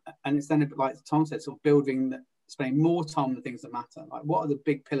kind of, and it's then, like Tom said, sort of spending more time on the things that matter. Like, what are the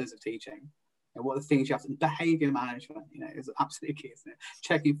big pillars of teaching? What are the things you have to, behavior management, is absolutely key, isn't it?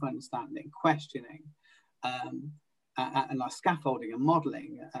 Checking for understanding, questioning, and like scaffolding and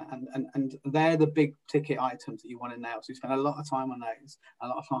modeling, and they're the big ticket items that you want to nail. So you spend a lot of time on those, a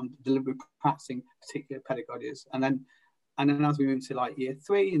lot of time deliberately practicing particular pedagogies, and then as we move to like year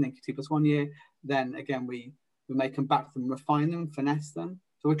 3 and then T+1 year, then again we may come back to them, refine them, finesse them.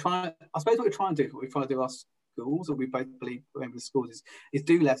 So we're trying. I suppose what we're trying to do, what we try to do our schools, or we both believe maybe the schools, is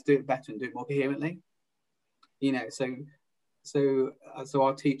do less, do it better, and do it more coherently. So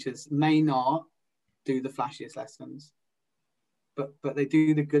our teachers may not do the flashiest lessons, but they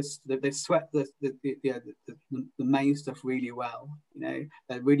do the good. They sweat the main stuff really well. They're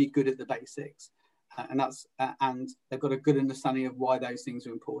really good at the basics, and they've got a good understanding of why those things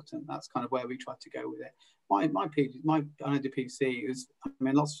are important. That's kind of where we try to go with it. I know the PGC is,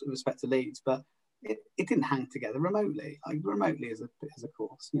 lots of respect to Leeds, but it didn't hang together remotely, as a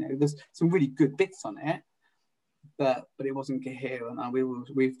course. There's some really good bits on it, but it wasn't coherent, and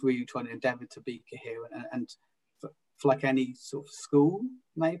we've really tried to endeavour to be coherent, and for like any sort of school,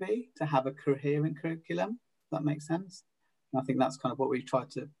 maybe, to have a coherent curriculum. If that makes sense. And I think that's kind of what we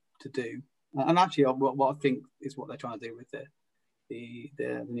tried to do. And actually, what I think is what they're trying to do with the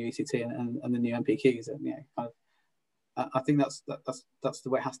new ECT and the new MPQs, and kind of. I think that's the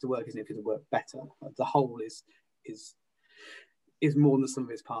way it has to work, isn't it? Because it work better. The whole is more than the sum of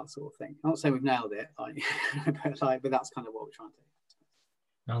its parts, sort of thing. I'm not saying we've nailed it, but that's kind of what we're trying to do.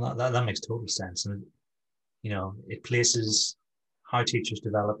 No, that makes total sense, and it places how teachers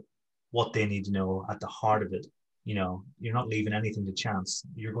develop what they need to know at the heart of it. You're not leaving anything to chance.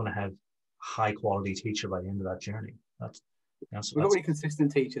 You're going to have high quality teacher by the end of that journey. We've got really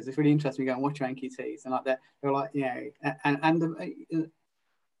consistent teachers. It's really interesting. We go and watch our NQTs, and like they're like, you know, and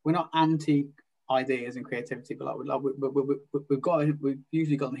we're not anti ideas and creativity, but like we've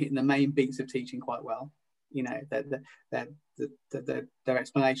usually got them hitting the main beats of teaching quite well. You know, their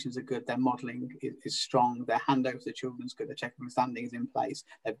explanations are good, their modelling is strong, their handover to the children's good, their check for understanding is in place,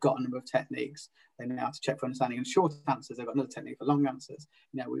 they've got a number of techniques, they know how to check for understanding and short answers, they've got another technique for long answers.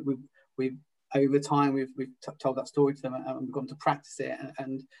 You know, we've over time we've told that story to them, and we've gone to practice it,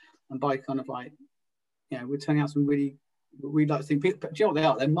 and by kind of like, you know, we're turning out some really, we'd like to think people, but do you know what they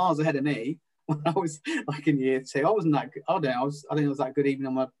are? They're miles ahead of me. When I was like in year 2, I wasn't that good. I don't know, I think I was that good even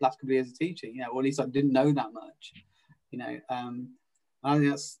on my last couple of years of teaching, you know, or at least I didn't know that much, you know. I don't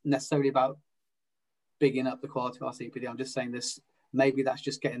think that's necessarily about bigging up the quality of our CPD. I'm just saying this, maybe that's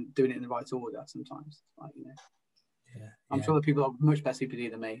just doing it in the right order sometimes, like, you know. Yeah, I'm sure that people are much better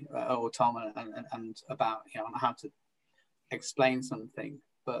CPD than me or Tom and about, you know, on how to explain something,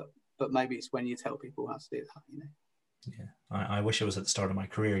 but maybe it's when you tell people how to do that, you know. Yeah, I wish I was at the start of my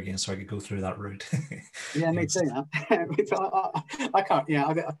career again so I could go through that route. Yeah, me too. I can't. Yeah,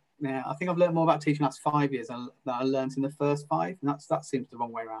 I think I've learned more about teaching the last 5 years than I learned in the first 5, and that seems the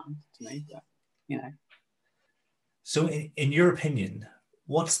wrong way around to me. But, you know. So, in your opinion,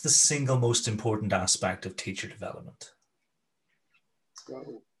 what's the single most important aspect of teacher development?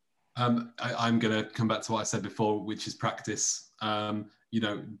 I'm going to come back to what I said before, which is practice. You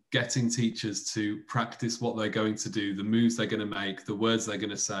know, getting teachers to practice what they're going to do, the moves they're going to make, the words they're going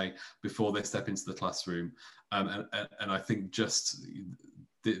to say before they step into the classroom. And I think just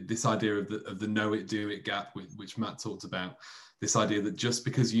this idea of the know it, do it gap, which Matt talked about, this idea that just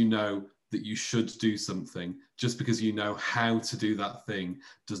because you know that you should do something, just because you know how to do that thing,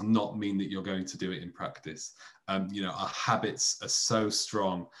 does not mean that you're going to do it in practice. You know, our habits are so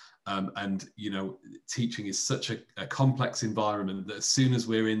strong. And, you know, teaching is such a complex environment that as soon as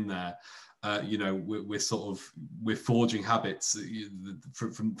we're in there, you know, we're forging habits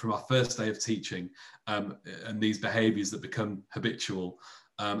from our first day of teaching, and these behaviours that become habitual.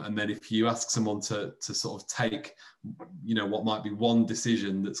 And then if you ask someone to sort of take, you know, what might be one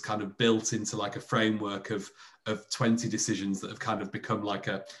decision that's kind of built into like a framework of 20 decisions that have kind of become like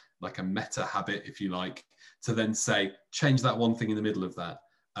a meta habit, if you like, to then say, change that one thing in the middle of that.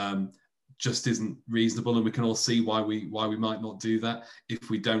 Just isn't reasonable, and we can all see why we might not do that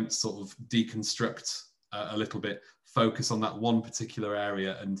if we don't sort of deconstruct a little bit, focus on that one particular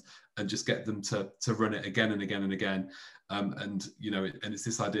area, and just get them to run it again and again and again. And you know, and it's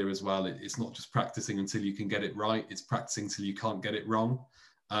this idea as well. It's not just practicing until you can get it right; it's practicing till you can't get it wrong.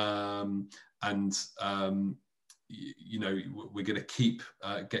 You know, we're going to keep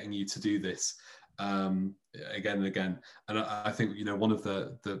getting you to do this. Again and again, and I think, you know, one of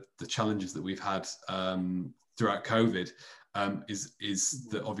the challenges that we've had throughout COVID is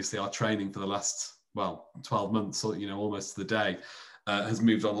that obviously our training for the last 12 months, or, you know, almost to the day, has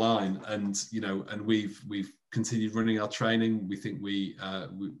moved online, and, you know, and we've continued running our training. We think we've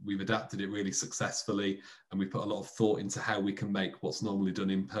adapted it really successfully, and we put a lot of thought into how we can make what's normally done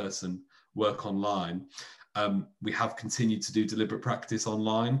in person work online. We have continued to do deliberate practice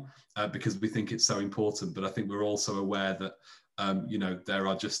online because we think it's so important, but I think we're also aware that you know, there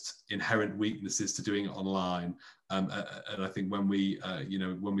are just inherent weaknesses to doing it online, and I think when we you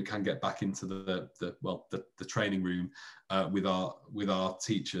know, when we can get back into the training room with our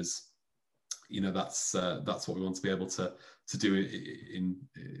teachers, you know, that's what we want to be able to do in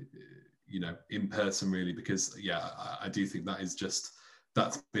you know, in person, really, because yeah, I do think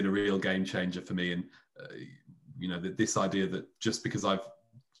that's been a real game changer for me. And you know, this idea that just because I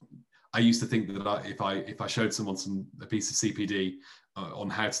used to think that if I showed someone a piece of CPD on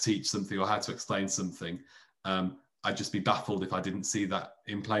how to teach something or how to explain something, I'd just be baffled if I didn't see that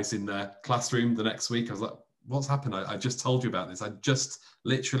in place in their classroom the next week. I was like, what's happened? I just told you about this. I just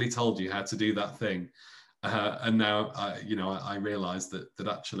literally told you how to do that thing. And now, you know, I realize that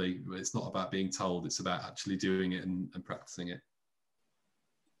actually it's not about being told, it's about actually doing it and practicing it.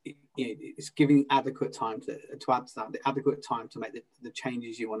 It's giving adequate time to add to that, the adequate time to make the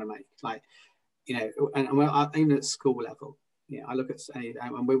changes you want to make. Like, you know, and even at school level, you know, I look at,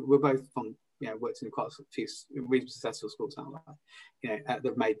 and we're both from, you know, worked in quite a few really successful schools now, like, you know,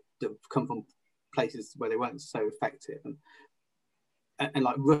 that come from places where they weren't so effective, and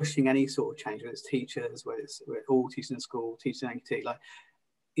like rushing any sort of change, whether it's teachers, whether we're all teaching in school, teaching NQT, like,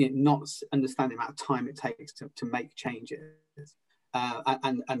 you know, not understanding the amount of time it takes to make changes.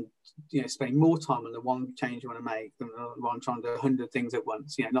 and you know, spending more time on the one change you want to make than the one trying to do 100 things at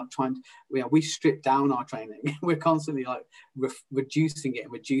once. You know, not trying to, you know, we strip down our training. We're constantly like reducing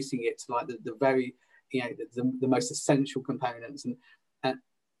it to like the very, you know, the most essential components.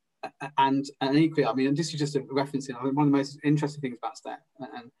 And equally, I mean, and this is just a referencing, I mean, one of the most interesting things about STEP,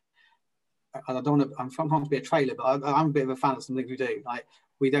 and I don't want to, I'm trying to be a trailer, but I'm a bit of a fan of some things we do. Like,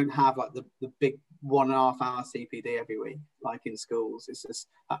 we don't have like the big 1.5 hour CPD every week, like in schools. It's just,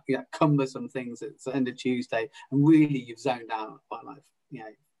 you know, cumbersome things. It's the end of Tuesday, and really you've zoned out by like, you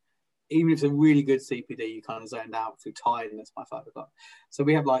know, even if it's a really good CPD, you kind of zoned out through tiredness by 5 o'clock. So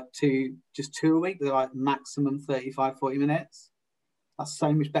we have like just two a week. They're like maximum 35, 40 minutes. That's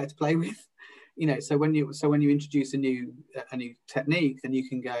so much better to play with, you know. So when you introduce a new technique, then you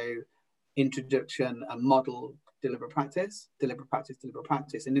can go introduction and model, deliberate practice,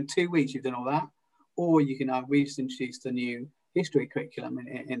 and in 2 weeks you've done all that. Or you can we just introduced a new history curriculum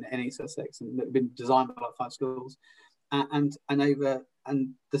in East Sussex, and it's been designed by like 5 schools, and the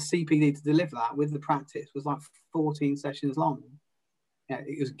CPD to deliver that with the practice was like 14 sessions long. You know,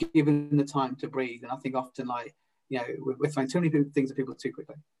 it was given the time to breathe. And I think often, like, you know, we're throwing too many things at people too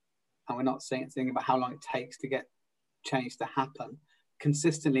quickly, and we're not thinking about how long it takes to get change to happen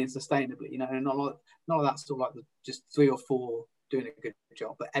consistently and sustainably. You know, and not like that sort of like just 3 or 4 doing a good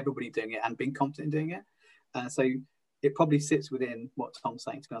job, but everybody doing it and being competent in doing it. So it probably sits within what Tom's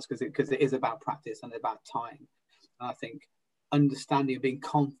saying, to be honest, because it is about practice and about time. And I think understanding and being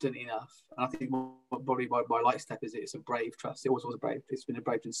confident enough, and I think probably why I like STEP is it's a brave trust. It always was a brave. It's been a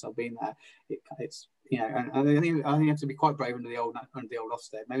brave since I've been there. It's, you know, and I think you have to be quite brave under the old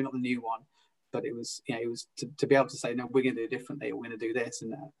Ofsted. Maybe not the new one, but it was, you know, it was to be able to say, no, we're going to do it differently, or we're going to do this,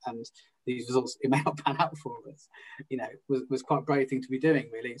 and these results, it may not pan out for us, you know, was quite a brave thing to be doing,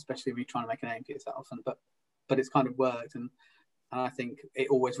 really, especially when you're trying to make a name for yourself. But it's kind of worked, and I think it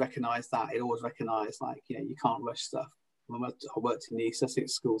always recognised that. It always recognised, like, you know, you can't rush stuff. I worked in the East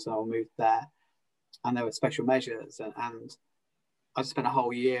Sussex school, so I moved there, and there were special measures, and I spent a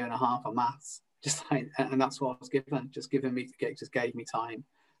whole year and a half on maths, just like, and that's what I was given, just gave me time,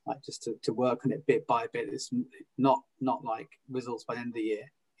 like, just to work on it bit by bit. It's not like results by the end of the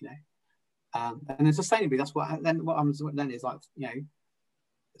year, you know. And then sustainably, that's what happens then is, like, you know,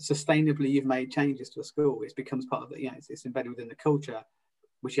 sustainably you've made changes to a school. It becomes part of the, you know, it's embedded within the culture,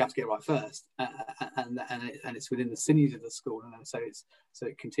 which you have to get right first, and it's within the sinews of the school, and so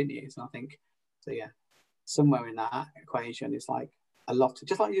it continues. And I think, so yeah, somewhere in that equation is like a lot,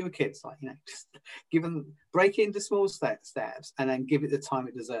 just like you were kids, like, you know, just break it into small steps, and then give it the time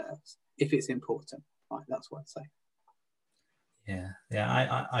it deserves if it's important. Right, that's what I'd say.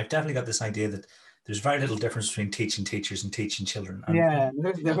 Yeah. I've definitely got this idea that there's very little difference between teaching teachers and teaching children. There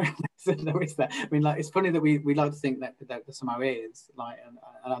is that. I mean, like, it's funny that we like to think that somehow is, like,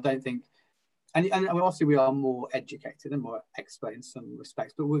 and I don't think, and obviously we are more educated and more expert in some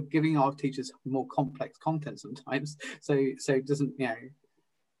respects, but we're giving our teachers more complex content sometimes. So it doesn't, you know,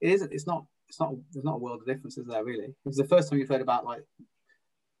 there's not a world of difference, is there, really? It was the first time you've heard about, like,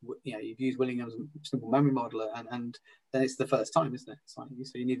 you know, you've used Willingham's simple memory modeler, and then it's the first time, isn't it? It's like,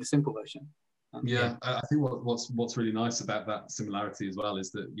 so you need the simple version. Yeah, I think what's really nice about that similarity as well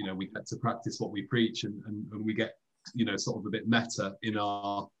is that, you know, we get to practice what we preach, and we get, you know, sort of a bit meta in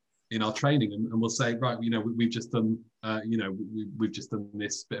our training, and we'll say, right, you know, we've just done, you know, we've just done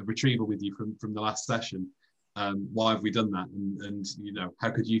this bit of retrieval with you from the last session. Why have we done that? And you know, how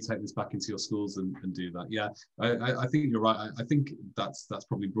could you take this back into your schools and do that? Yeah, I think you're right. I think that's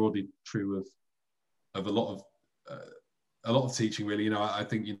probably broadly true of a lot of teaching, really. You know, I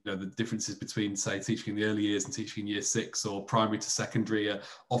think, you know, the differences between, say, teaching in the early years and teaching in year 6 or primary to secondary are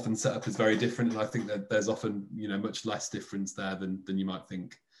often set up as very different, and I think that there's often, you know, much less difference there than you might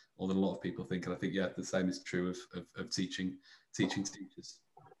think, or than a lot of people think. And I think, yeah, the same is true of teaching teachers.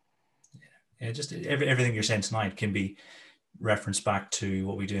 Yeah, just everything you're saying tonight can be referenced back to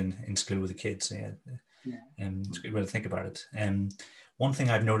what we do in school with the kids. Yeah. It's a good way to think about it. One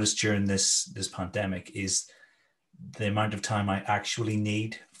thing I've noticed during this pandemic is the amount of time I actually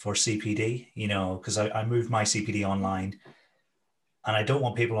need for CPD, you know, because I moved my CPD online, and I don't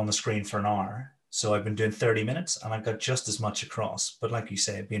want people on the screen for an hour. So I've been doing 30 minutes, and I've got just as much across. But like you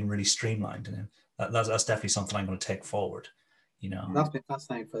say, being really streamlined, and that's definitely something I'm going to take forward. You know, that's been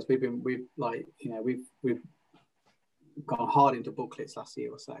fascinating for us. We've gone hard into booklets last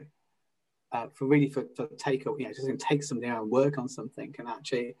year or so, for take, you know, just to take something out and work on something, and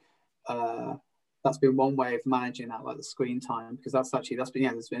actually that's been one way of managing that, like the screen time, because there's been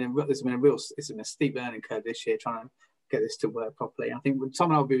a steep learning curve this year trying to get this to work properly. I think Tom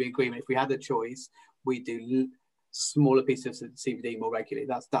and I will be in agreement, if we had a choice, we do smaller pieces of CPD more regularly.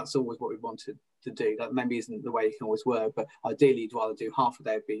 That's always what we wanted to do. That maybe isn't the way it can always work, but ideally you'd rather do half a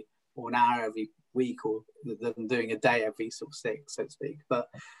day or an hour every week, or than doing a day every sort of 6, so to speak. But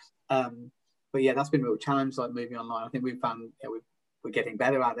yeah, that's been a real challenge, like moving online. I think we've found we're getting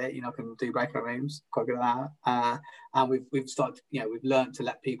better at it. Can do breakout rooms, quite good at that. And we've started, we've learned to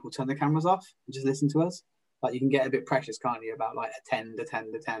let people turn the cameras off and just listen to us. Like, you can get a bit precious, can't you, about like attend.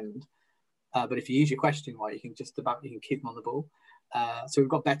 But if you use your question right, you can keep them on the ball. So we've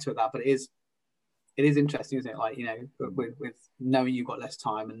got better at that, but it is interesting, isn't it? Like, with knowing you've got less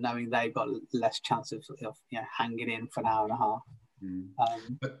time and knowing they've got less chance of hanging in for an hour and a half.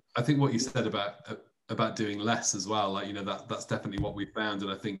 But I think what you said about doing less as well, like, that's definitely what we found. And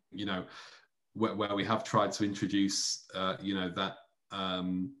I think, where we have tried to introduce,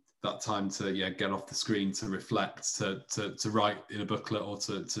 that time to get off the screen, to reflect, to write in a booklet, or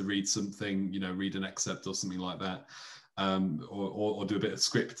to read something, read an excerpt or something like that, or do a bit of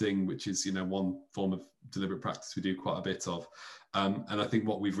scripting, which is one form of deliberate practice we do quite a bit of. And I think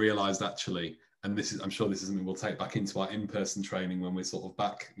what we've realised actually, and I'm sure this is something we'll take back into our in-person training when we're sort of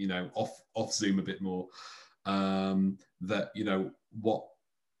back, off Zoom a bit more, that what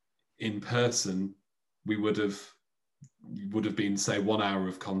in person we would have been, say, 1 hour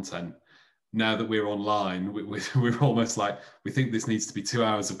of content. Now that we're online, we're almost like, we think this needs to be 2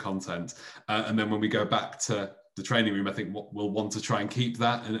 hours of content. And then when we go back to the training room, I think we'll want to try and keep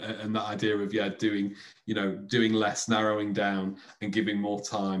that, and that idea of doing less, narrowing down, and giving more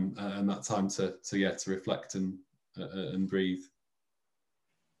time, and that time to reflect and breathe.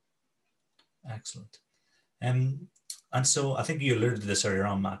 Excellent. And so I think you alluded to this earlier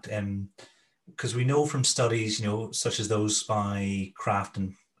on, Matt, because we know from studies, such as those by Kraft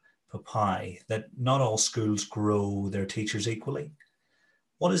and Popeye, that not all schools grow their teachers equally.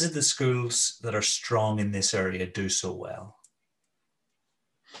 What is it the schools that are strong in this area do so well?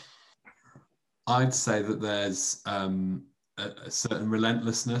 I'd say that there's a certain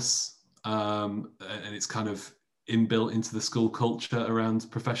relentlessness, and it's kind of inbuilt into the school culture around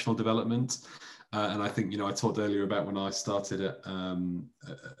professional development. And I think, I talked earlier about when I started at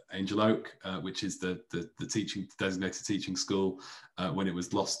Angel Oak, which is the designated teaching school, when it was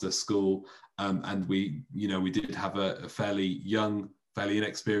Gloucester School. And we did have a fairly young, fairly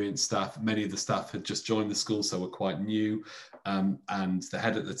inexperienced staff. Many of the staff had just joined the school, so were quite new. And the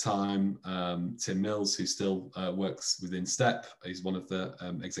head at the time, Tim Mills, who still works within STEP, he's one of the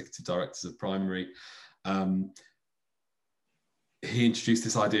executive directors of primary. He introduced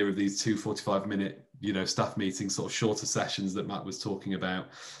this idea of these 2 45-minute, staff meetings, sort of shorter sessions that Matt was talking about.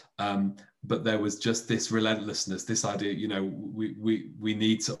 But there was just this relentlessness, this idea, we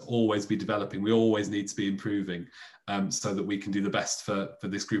need to always be developing. We always need to be improving, so that we can do the best for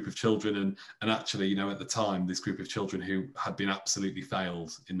this group of children. And actually, at the time, this group of children who had been absolutely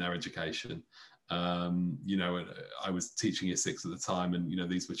failed in their education. I was teaching year 6 at the time, and,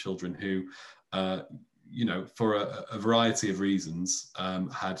 these were children who, for a variety of reasons,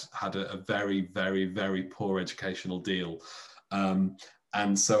 had a very, very, very poor educational deal.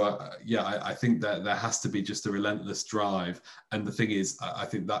 And so, I think that there has to be just a relentless drive. And the thing is, I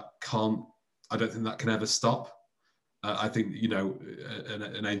don't think that can ever stop. I think,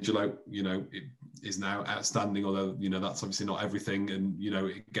 an Angel Oak, it is now outstanding, although, that's obviously not everything. And,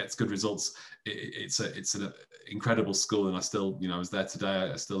 it gets good results. It's an incredible school. And I still, I was there today.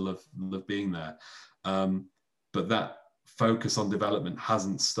 I still love being there. But that focus on development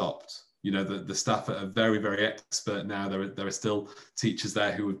hasn't stopped. The staff are very, very expert now. There are still teachers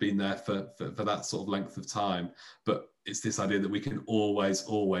there who have been there for that sort of length of time. But it's this idea that we can always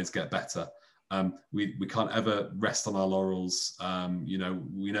get better. We can't ever rest on our laurels.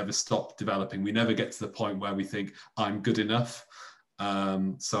 We never stop developing. We never get to the point where we think, I'm good enough.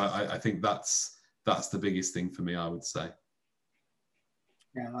 So I think that's the biggest thing for me, I would say.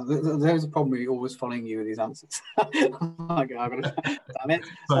 Yeah, there's a problem with always following you with these answers. Okay, damn it.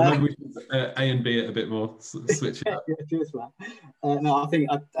 So maybe we should A and B it a bit more, switch it up. Yeah, cheers for that. No, I think,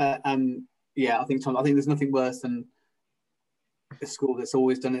 I think, Tom, I think there's nothing worse than a school that's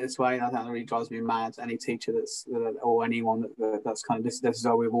always done it this way. I think that really drives me mad. Any teacher or anyone that's kind of this is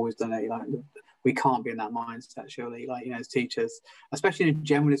how we've always done it. We can't be in that mindset, surely. As teachers, especially in a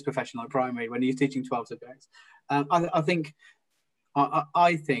generalist profession like primary, when you're teaching 12 subjects, I think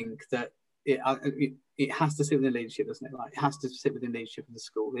that it has to sit within leadership, doesn't it? It has to sit within leadership of the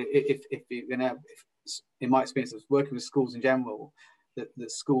school. If you're gonna, in my experience of working with schools in general, that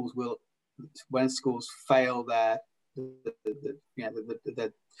schools will, when schools fail their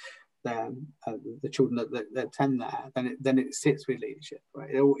the children that attend there, then it sits with leadership, right?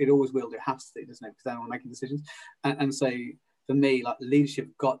 It always will do, it has to, doesn't it? Because they're all making decisions. And so for me, like, leadership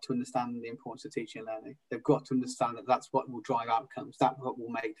got to understand the importance of teaching and learning. They've got to understand that that's what will drive outcomes, that's what will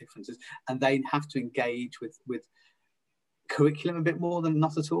make differences, and they have to engage with curriculum a bit more than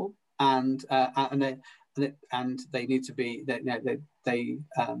not at all. And they need to be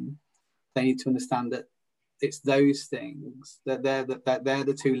they need to understand that it's those things that they're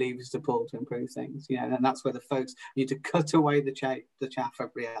the two levers to pull to improve things, you know, and that's where the folks need to cut away the chaff for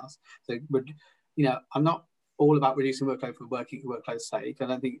everybody else. So, you know, I'm not all about reducing workload for workload's sake. I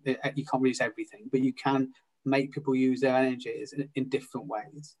don't think you can't reduce everything, but you can make people use their energies in different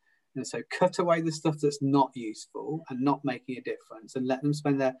ways. And so cut away the stuff that's not useful and not making a difference, and let them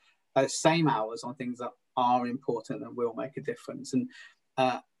spend their same hours on things that are important and will make a difference. And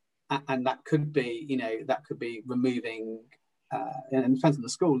that could be, you know, that could be removing, and it depends on the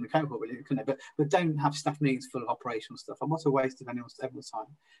school and the cohort, really, couldn't it? But don't have staff meetings full of operational stuff. And what a waste of everyone's time.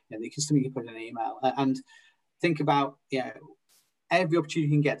 You know, you can still put in an email, and think about, you know, every opportunity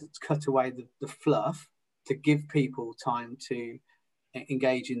you can get to cut away the fluff, to give people time to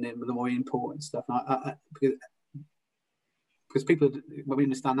engage in the more important stuff. Because people, when we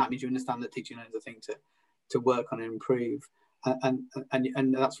understand that, means you understand that teaching is a thing to work on and improve. And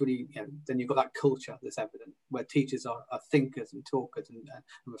that's really, you know, then you've got that culture that's evident, where teachers are thinkers and talkers and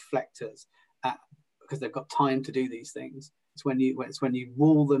reflectors, because they've got time to do these things. It's when you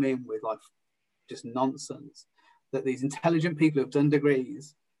wall them in with like just nonsense, that these intelligent people who've done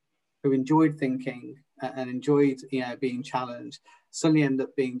degrees, who enjoyed thinking and enjoyed, you know, being challenged, suddenly end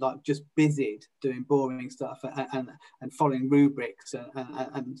up being like just busied doing boring stuff and following rubrics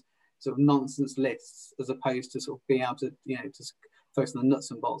and sort of nonsense lists, as opposed to sort of being able to, you know, just focus on the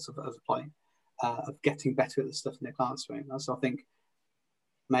nuts and bolts of playing, of getting better at the stuff in the classroom. So I think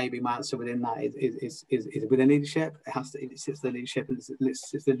maybe my answer within that is within leadership. It sits the leadership, and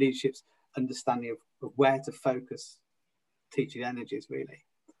it's the leadership's understanding of where to focus teaching energies, really.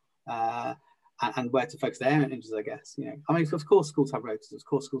 And where to focus their energies, I guess. You know, I mean, of course schools have rotas, of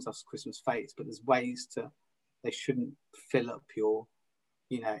course schools have Christmas fates, but there's ways they shouldn't fill up your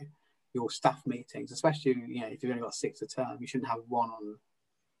staff meetings, especially, you know, if you've only got 6 a term. You shouldn't have one on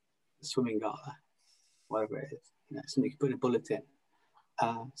the swimming gala, whatever it is, you know, something you can put a bullet in.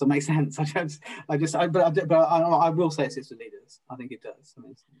 So it makes sense. I will say it's the leaders. I think it does. I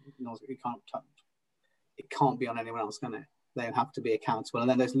mean, it can't be on anyone else, can it? They have to be accountable. And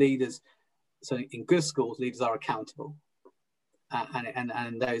then there's leaders. So in good schools, leaders are accountable,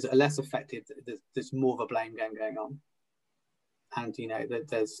 and those that are less effective, there's more of a blame game going on. And, you know,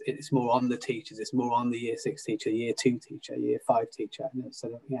 it's more on the teachers, it's more on the year 6 teacher, year 2 teacher, year 5 teacher. And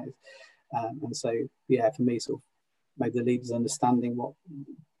so, you know, and so, yeah, for me, sort of maybe the leaders understanding what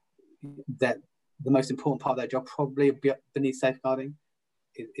that the most important part of their job, probably beneath safeguarding,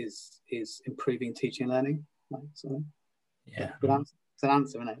 is improving teaching and learning. Like, so, yeah, good answer. It's an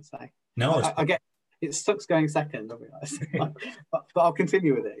answer, isn't it? So no, I get it sucks going second, I realise, but I'll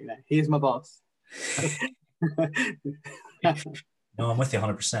continue with it. You know, he is my boss. No, I'm with you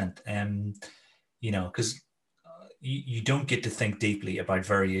 100%. You know, because you don't get to think deeply about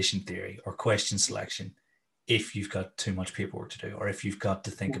variation theory or question selection if you've got too much paperwork to do, or if you've got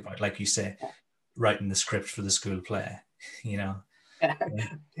to think about, like you say, writing the script for the school play. You know. Yeah,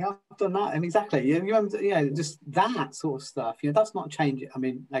 I've done that. I mean, exactly. You know, just that sort of stuff. You know, that's not changing. I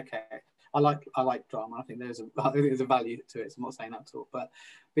mean, okay, I like drama. I think there's a value to it. So I'm not saying that at all. But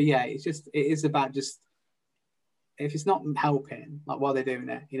yeah, it is about just, if it's not helping, like, while they're doing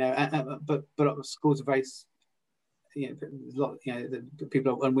it, you know. But schools are very, you know, there's a lot. You know, the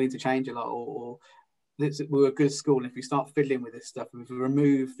people are unwilling to change a lot, or we're a good school, and if we start fiddling with this stuff,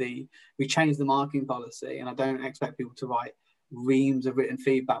 we change the marking policy, and I don't expect people to write reams of written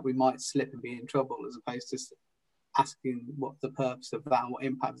feedback, we might slip and be in trouble, as opposed to asking what the purpose of that and what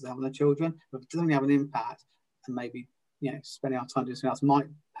impact does it have on the children. If it doesn't have an impact, and maybe, you know, spending our time doing something else might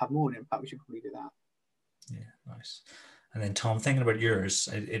have more of an impact, we should probably do that. Yeah, nice. And then, Tom, thinking about yours,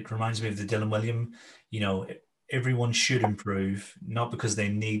 it reminds me of the Dylan William, you know, everyone should improve, not because they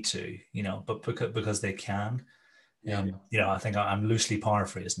need to, you know, but because they can. Yeah. You know, I think I'm loosely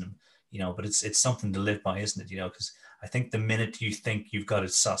paraphrasing him, you know, but it's something to live by, isn't it? You know, because I think the minute you think you've got it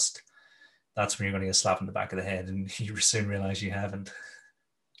sussed, that's when you're going to get slapped in the back of the head, and you soon realize you haven't.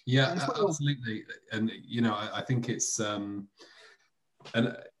 Yeah, absolutely. And, you know, I think it's, and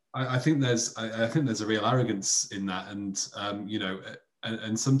I think there's a real arrogance in that, and you know,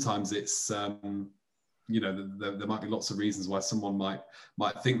 and sometimes it's, you there might be lots of reasons why someone might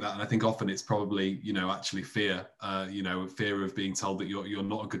think that, and I think often it's probably actually fear, fear of being told that you're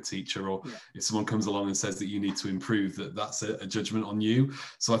not a good teacher, or if someone comes along and says that you need to improve, that's a judgment on you.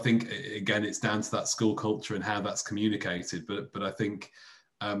 So I think again it's down to that school culture and how that's communicated. But I think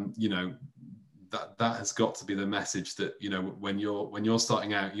that has got to be the message, that when you're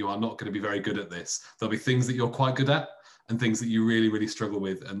starting out, you are not going to be very good at this. There'll be things that you're quite good at and things that you really, really struggle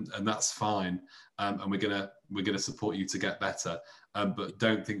with, and that's fine. And we're gonna support you to get better. But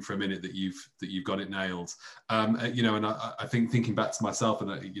don't think for a minute that you've got it nailed. And I think, thinking back to myself,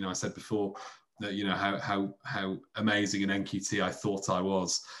 and I said before that how amazing an NQT I thought I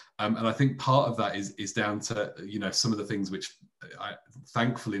was. And I think part of that is down to some of the things which I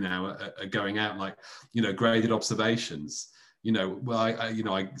thankfully now are going out, like graded observations. So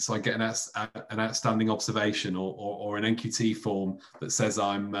I get an outstanding observation or an NQT form that says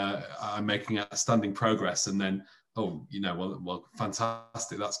I'm making outstanding progress, and then well,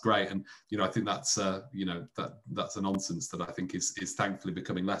 fantastic, that's great. And I think that's that's a nonsense that I think is thankfully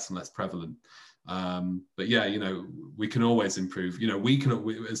becoming less and less prevalent. But we can always improve.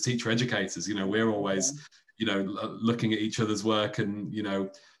 We as teacher educators, we're always looking at each other's work and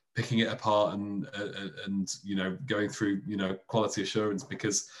picking it apart and going through quality assurance,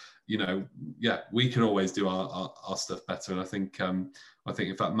 because we can always do our stuff better. And I think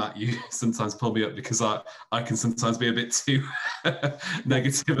in fact, Matt, you sometimes pull me up because I can sometimes be a bit too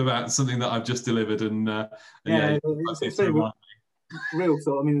negative about something that I've just delivered, and it's real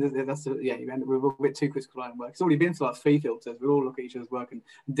thought. I mean, we're a bit too critical on work. It's already been to like 3 filters. We all look at each other's work and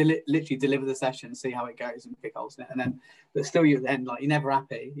literally deliver the session, see how it goes, and pick holes in it. And then, but still, you at the end, like, you're never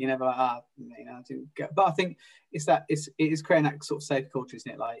happy. You're never like, but I think it is creating that sort of safe culture,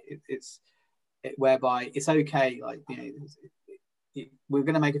 isn't it? Like whereby it's okay. Like we're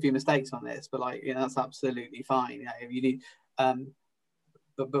going to make a few mistakes on this, but that's absolutely fine. If you need,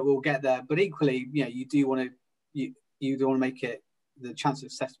 but we'll get there. But equally, you do want to make it, the chance of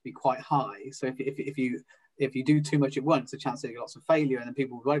success to be quite high. So if you do too much at once, the chance of lots of failure, and then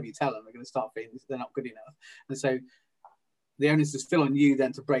people, whatever you tell them, are going to start feeling they're not good enough. And so the onus is still on you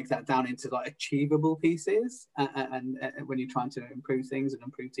then to break that down into like achievable pieces, and when you're trying to improve things and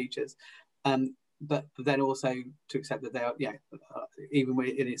improve teachers, but then also to accept that they are, even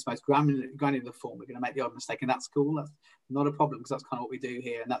in its most granular form, we're going to make the odd mistake, and that's cool. That's not a problem, because that's kind of what we do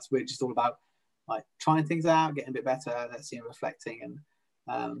here, and that's we're just all about. Like trying things out, getting a bit better, let's reflecting,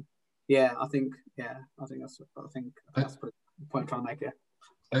 and I think that's the point I'm trying to make here.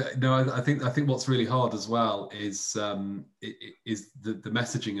 I think what's really hard as well is the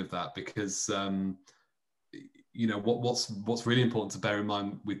messaging of that, because what's really important to bear in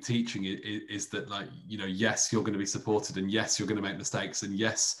mind with teaching is that, like, yes, you're going to be supported, and yes, you're going to make mistakes, and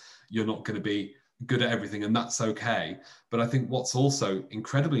yes, you're not going to be good at everything, and that's okay. But I think what's also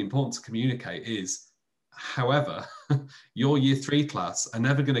incredibly important to communicate is, however, your year 3 class are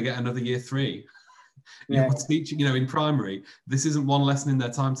never going to get another year 3. You're teaching, in primary, this isn't one lesson in their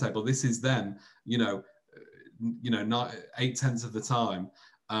timetable. This is them, 8/10 of the time.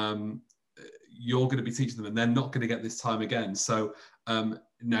 You're going to be teaching them, and they're not going to get this time again. So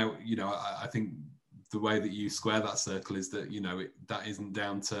now, I think the way that you square that circle is that, that isn't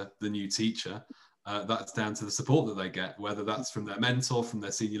down to the new teacher. That's down to the support that they get, whether that's from their mentor, from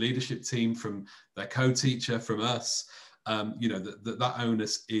their senior leadership team, from their co-teacher, from us. That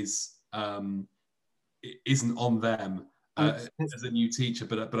onus isn't on them as a new teacher,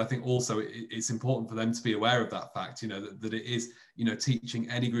 but I think also it's important for them to be aware of that fact. That it is, teaching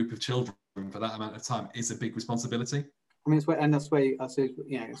any group of children for that amount of time is a big responsibility. I mean, that's where I say,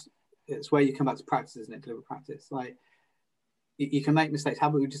 it's where you come back to practice, isn't it? Deliberate practice, like. You can make mistakes. How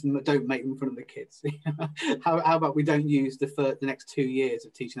about we just don't make them in front of the kids? How about we don't use the next 2 years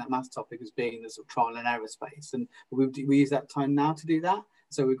of teaching that maths topic as being the sort of trial and error space, and we use that time now to do that.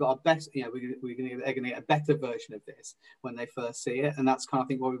 So we've got our best, they're going to get a better version of this when they first see it, and that's kind of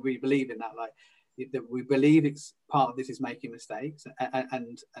think what we believe in that. Like that we believe it's part of this is making mistakes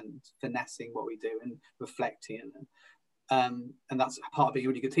and finessing what we do and reflecting, and that's part of being a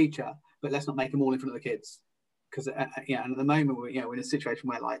really good teacher. But let's not make them all in front of the kids. Because and at the moment we're in a situation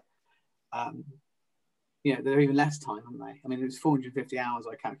where they're even less time, aren't they? I mean, it was 450 hours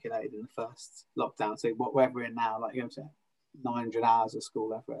I calculated in the first lockdown. So whatever we're in now, 900 hours of school,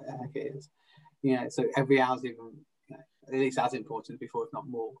 whatever the heck it is. So every hour's even at least as important as before, if not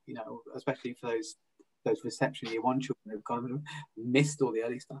more. Especially for those reception year 1 children who've kind of missed all the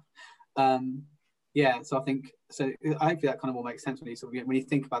early stuff. So I think hopefully that kind of all makes sense when you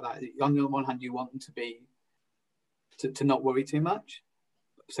think about that. On the one hand, you want them to be to not worry too much,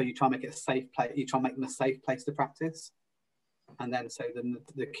 so you try and make it a safe place. You try and make them a safe place to practice, and then so then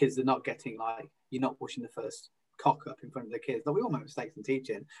the kids are not getting like, you're not pushing the first cock up in front of the kids. Like, we all make mistakes in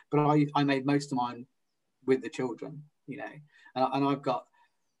teaching, but I made most of mine with the children, you know, and I've got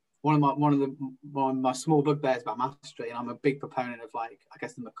one of my small bugbears about mastery, and I'm a big proponent of, like, I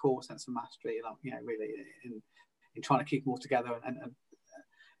guess the McCaw sense of mastery, and you know, really in trying to keep them all together, and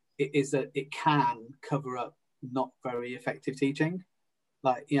it is that it can cover up not very effective teaching.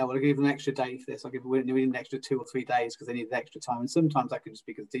 Like, you know, I'll give them an extra day for this. We need an extra 2 or 3 days because they need the extra time. And sometimes that could just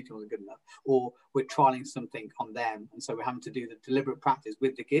be because the teaching wasn't good enough, or we're trialing something on them. And so we're having to do the deliberate practice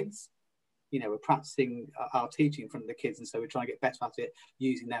with the kids. You know, we're practicing our teaching in front of the kids. And so we're trying to get better at it,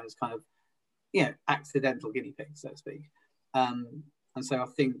 using them as kind of, you know, accidental guinea pigs, so to speak. And so I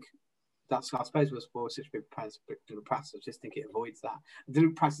think that's, I suppose, was such a big deliberate practice. I just think it avoids that.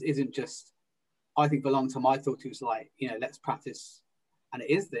 Deliberate practice isn't just, I think for a long time I thought it was like, you know, let's practice. And it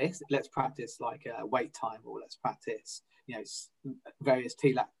is this, let's practice like a wait time, or let's practice, you know, various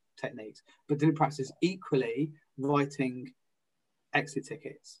TLAP techniques. But deliberate practice is equally writing exit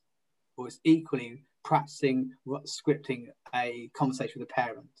tickets, or it's equally practicing scripting a conversation with a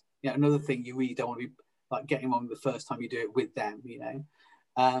parent. You know, another thing you really don't want to be like getting wrong the first time you do it with them, you know.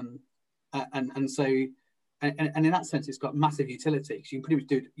 And so in that sense, it's got massive utility, because you can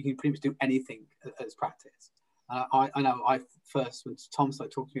pretty much do anything as practice. I know I first, when Tom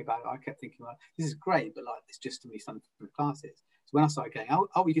started talking to me about it, I kept thinking, well, this is great, but like, it's just to me something from the classes. So when I started going, oh,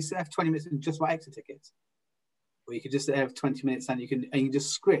 you can sit there for 20 minutes and just write exit tickets, or you could just sit there for 20 minutes and you can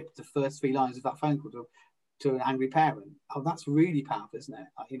just script the first 3 lines of that phone call to an angry parent. Oh, that's really powerful, isn't it?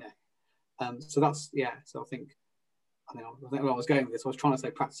 You know, so that's, yeah. So I think where I was going with this, I was trying to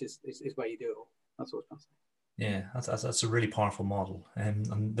say practice is where you do it all. That's what I was trying to say. Yeah, that's a really powerful model.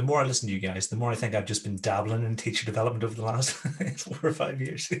 And the more I listen to you guys, the more I think I've just been dabbling in teacher development over the last 4 or 5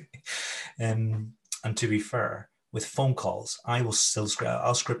 years. And to be fair, with phone calls, I'll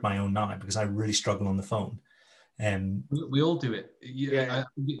script my own now, because I really struggle on the phone. We all do it.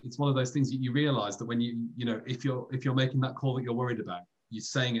 It's one of those things that you realize that when you know, if you're making that call that you're worried about, you're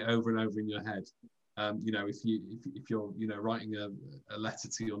saying it over and over in your head. You know, if you're, you know, writing a letter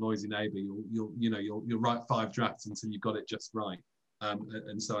to your noisy neighbour, you'll write 5 drafts until you've got it just right.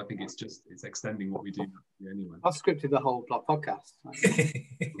 And so I think it's extending what we do anyway. I've scripted the whole podcast.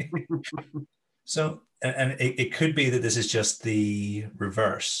 So, and it could be that this is just the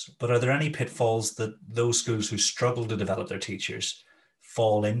reverse, but are there any pitfalls that those schools who struggle to develop their teachers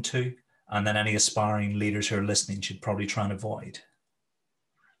fall into, and then any aspiring leaders who are listening should probably try and avoid?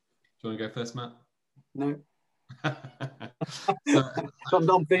 Do you want to go first, Matt? No.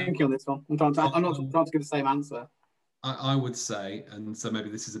 I'm thinking on this one. I'm not trying to give the same answer. I would say, and so maybe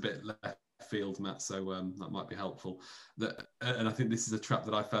this is a bit left field, Matt, so that might be helpful. And I think this is a trap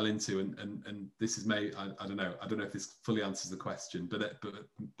that I fell into, and this is I don't know if this fully answers the question, but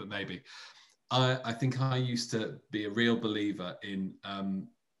maybe. I think I used to be a real believer in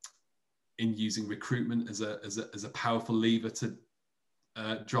using recruitment as a powerful lever to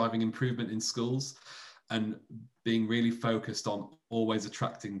driving improvement in schools, and being really focused on always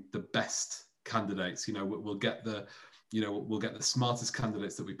attracting the best candidates. You know, we'll get the smartest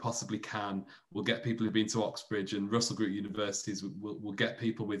candidates that we possibly can. We'll get people who've been to Oxbridge and Russell Group universities. We'll get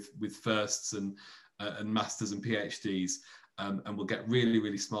people with firsts and masters and PhDs, and we'll get really,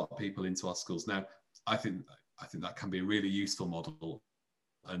 really smart people into our schools. Now, I think that can be a really useful model,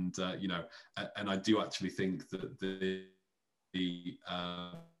 and you know, and I do actually think that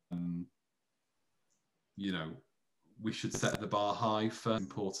you know, we should set the bar high for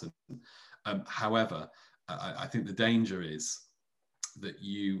important. However, I think the danger is that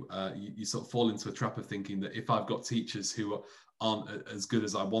you sort of fall into a trap of thinking that if I've got teachers who aren't as good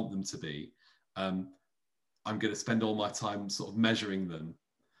as I want them to be, I'm going to spend all my time sort of measuring them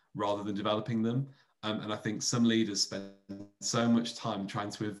rather than developing them. And I think some leaders spend so much time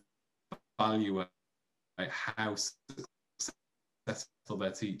trying to evaluate how successful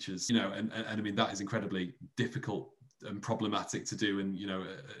their teachers, you know, and I mean, that is incredibly difficult and problematic to do. And, you know,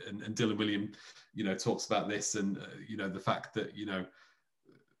 and Dylan William, you know, talks about this, and, you know, the fact that, you know,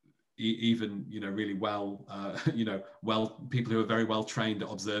 even, you know, really well, people who are very well trained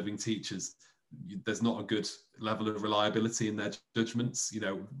at observing teachers, there's not a good level of reliability in their judgments. You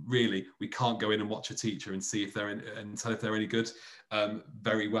know, really, we can't go in and watch a teacher and see if they're and tell if they're any good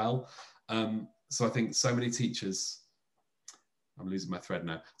very well. So I think so many teachers, I'm losing my thread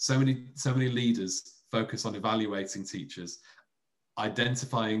now. So many leaders focus on evaluating teachers,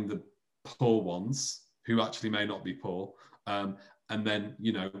 identifying the poor ones who actually may not be poor, and then,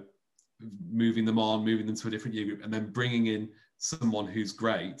 you know, moving them to a different year group, and then bringing in someone who's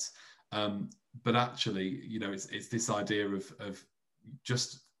great. But actually, you know, it's this idea of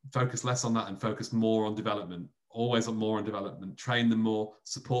just focus less on that and focus more on development, always on more on development, train them more,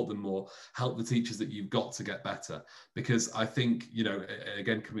 support them more, help the teachers that you've got to get better. Because I think, you know,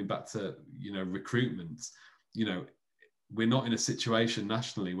 again, coming back to, you know, recruitment, you know, we're not in a situation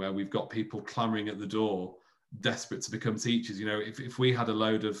nationally where we've got people clamoring at the door, desperate to become teachers. You know, if we had a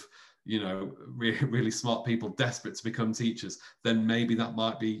load of, you know, really smart people desperate to become teachers, then maybe that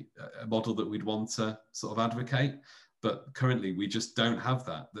might be a model that we'd want to sort of advocate. But currently we just don't have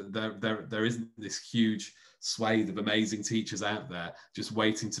that. There isn't this huge swathe of amazing teachers out there just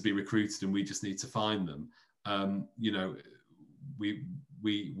waiting to be recruited, and we just need to find them. You know,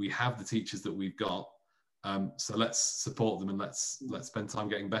 we have the teachers that we've got, so let's support them and let's spend time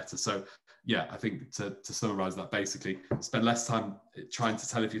getting better. So yeah, I think to summarize that, basically spend less time trying to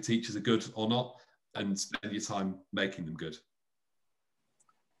tell if your teachers are good or not, and spend your time making them good.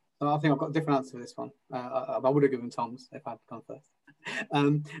 I think I've got a different answer for this one. I would have given Tom's if I'd gone first.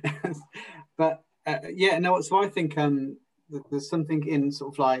 But yeah, no, so I think there's something in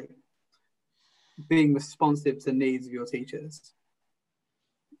sort of like being responsive to the needs of your teachers.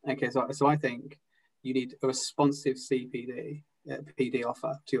 Okay, so I think you need a responsive CPD, PD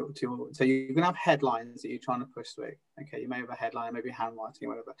offer to your, so you're going to have headlines that you're trying to push through. Okay, you may have a headline, maybe handwriting,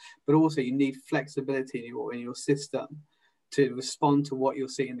 whatever, but also you need flexibility in your system to respond to what you're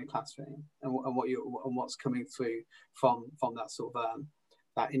seeing in the classroom and what's coming through from that sort of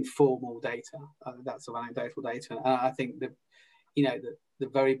that informal data, that sort of anecdotal data. And I think that, you know, the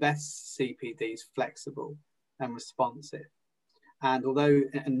very best CPD is flexible and responsive, and although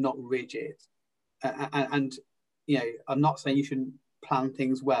and not rigid. And you know, I'm not saying you shouldn't plan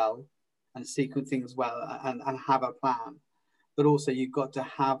things well and sequence things well and have a plan, but also you've got to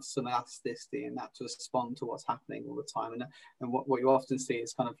have some elasticity in that to respond to what's happening all the time. And what you often see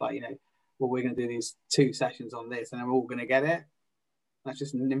is kind of like, you know, well, we're going to do these 2 sessions on this and then we're all going to get it. That's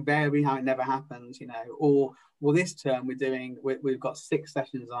just invariably how it never happens, you know. Or, well, this term we've got 6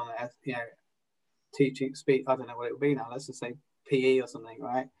 sessions on it, you know, teaching speech. I don't know what it will be now. Let's just say PE or something,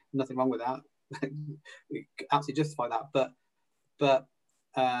 right? Nothing wrong with that. Absolutely justify that. But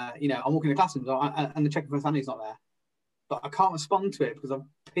you know, I'm walking in the classroom and the checking for understanding is not there. But I can't respond to it because I've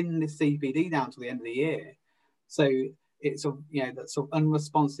pinned this CPD down to the end of the year. So it's you know, that sort of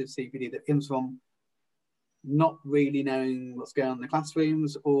unresponsive CPD that comes from not really knowing what's going on in the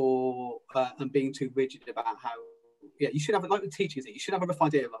classrooms, or and being too rigid about how. Yeah, you should have, like the teachers, you should have a rough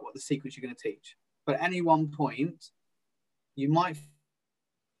idea of like what the sequence you're going to teach. But at any one point, you might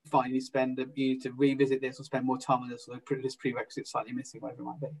find you need to revisit this or spend more time on this, or this prerequisite slightly missing, whatever it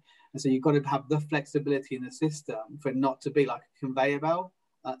might be. And so you've got to have the flexibility in the system for it not to be like a conveyor belt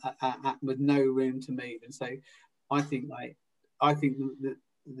with no room to move. And so I think that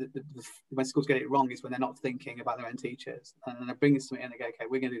when schools get it wrong is when they're not thinking about their own teachers, and then they're bringing something in and go, okay,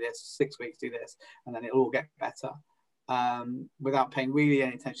 we're going to do this 6 weeks, do this, and then it'll all get better, without paying really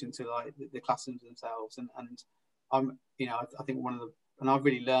any attention to like the classrooms themselves. And I'm, you know, I think and I've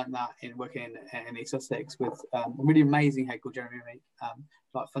really learned that in working in East Sussex with a really amazing head called Jeremy Meek,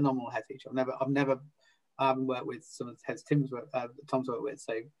 like phenomenal head teacher. I haven't worked with some of the heads Tom's worked with,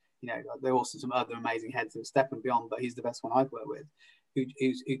 so you know, there are also some other amazing heads who step and beyond, but he's the best one I've worked with, who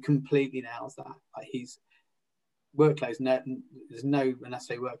completely nails that. Like, he's workloads, there's no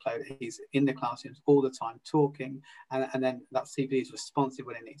unnecessary workload. He's in the classrooms all the time talking, and then that CPD is responsive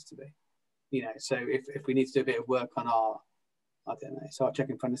when it needs to be. You know, so if we need to do a bit of work on our, I don't know, so our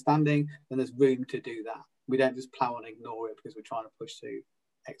checking for understanding, then there's room to do that. We don't just plow and ignore it because we're trying to push through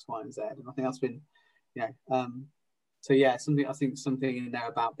X, Y, and Z. And I think that's been, you know, so yeah, something in there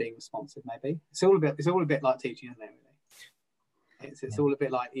about being responsive. Maybe it's all a bit like teaching, isn't it? Really, it's all a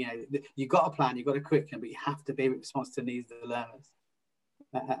bit like, you know, you've got a plan, you've got a curriculum, but you have to be responsive to the needs of the learners.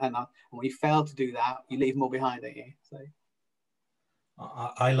 And when you fail to do that, you leave more behind, don't you? So.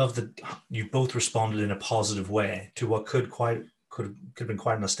 I love that you both responded in a positive way to what could have been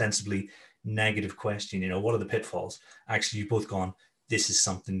quite an ostensibly negative question. You know, what are the pitfalls? Actually, you've both gone, this is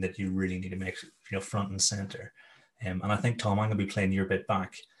something that you really need to make, you know, front and center. And I think, Tom, I'm going to be playing your bit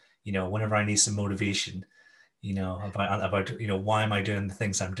back. You know, whenever I need some motivation, you know, about you know, why am I doing the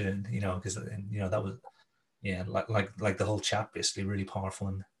things I'm doing? You know, because you know, that was, yeah, like the whole chat, basically really powerful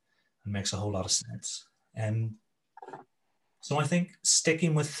and makes a whole lot of sense. So I think,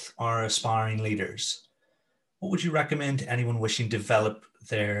 sticking with our aspiring leaders, what would you recommend to anyone wishing to develop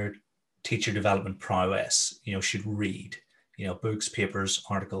their teacher development prowess, you know, should read? You know, books, papers,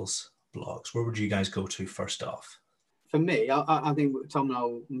 articles, blogs. Where would you guys go to first off? For me, I think Tom and I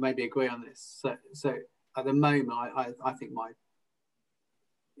will maybe agree on this. So at the moment, I think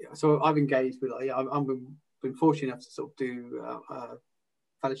so I've engaged with, I've been fortunate enough to sort of do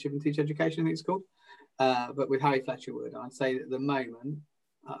fellowship in teacher education, I think it's called, but with Harry Fletcher Wood. I'd say that at the moment,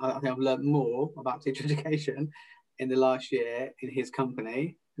 I think I've learned more about teacher education in the last year in his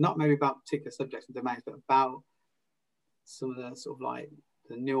company, not maybe about particular subjects and domains, but about some of the sort of like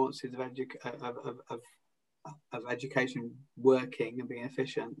the nuances of education working and being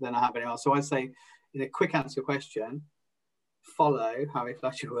efficient than I have anywhere else. So I'd say, in a quick answer to your question, follow Harry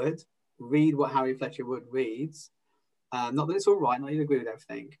Fletcher Wood, read what Harry Fletcher Wood reads. Not that it's all right, not you agree with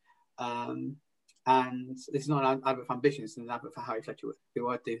everything. And this is not an advert for Ambition, it's an advert for Harry Fletcher Wood, who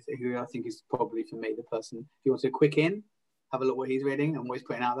I think is probably, for me, the person. If you want to quick in, have a look what he's reading and what he's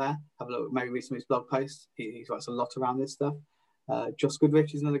putting out there. Have a look, maybe read some of his blog posts. He writes a lot around this stuff. Josh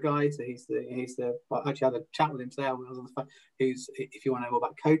Goodrich is another guy. So he's the. I actually had a chat with him today when I was on the phone. Who's, if you want to know more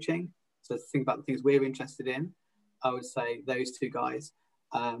about coaching, so think about the things we're interested in, I would say those two guys.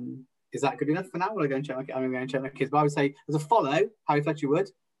 Is that good enough for now? I'm going to go and check my kids. But I would say as a follow, Harry Fletcher Wood,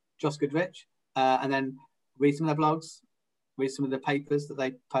 Josh Goodrich, and then read some of their blogs, read some of the papers that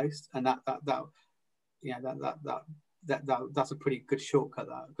they post, and that's a pretty good shortcut.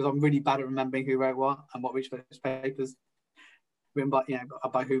 That, because I'm really bad at remembering who wrote what and what which those papers written by,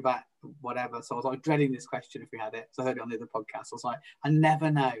 by who, by whatever. So I was like dreading this question if we had it. So I heard it on the other podcast. I was like, I never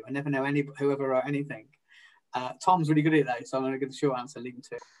know whoever wrote anything. Tom's really good at it though, so I'm going to give the short answer, leave him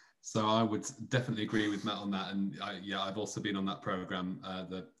to it. So I would definitely agree with Matt on that, and I've also been on that program,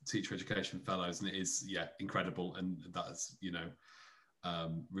 the Teacher Education Fellows, and it is incredible, and that's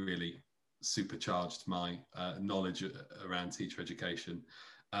really supercharged my knowledge around teacher education.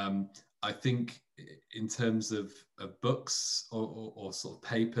 I think in terms of books or sort of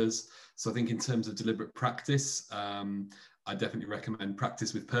papers, so I think in terms of deliberate practice, I definitely recommend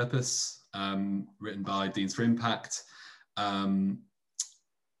Practice with Purpose, written by Deans for Impact.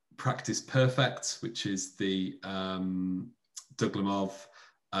 Practice Perfect, which is the Doug Lemov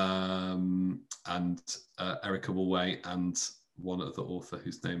and Erica Woolway and one other author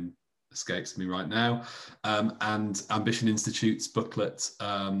whose name escapes me right now, and Ambition Institute's booklet,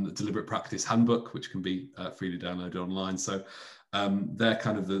 the Deliberate Practice Handbook, which can be freely downloaded online. So they're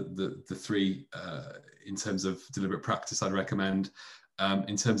kind of the three in terms of deliberate practice I'd recommend.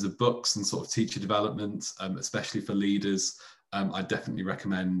 In terms of books and sort of teacher development, especially for leaders, I definitely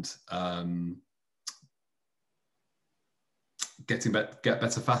recommend Get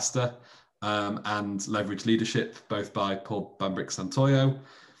Better Faster and Leverage Leadership, both by Paul Bambrick-Santoyo.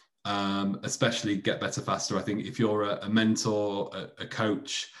 Especially Get Better Faster. I think if you're a mentor, a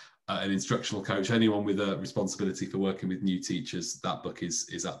coach, an instructional coach, anyone with a responsibility for working with new teachers, that book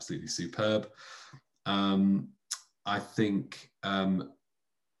is absolutely superb. I think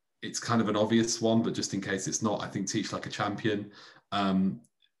it's kind of an obvious one, but just in case it's not, I think Teach Like a Champion.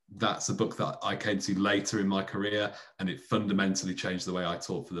 That's a book that I came to later in my career, and it fundamentally changed the way I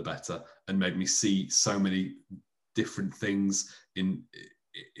taught for the better and made me see so many different things in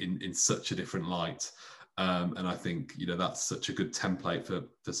such a different light. And I think, that's such a good template for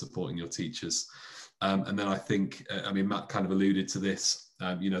supporting your teachers. And then I think, Matt kind of alluded to this,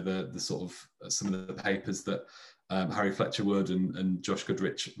 the sort of some of the papers that Harry Fletcher Wood and Josh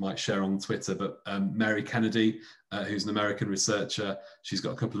Goodrich might share on Twitter, but Mary Kennedy, who's an American researcher, she's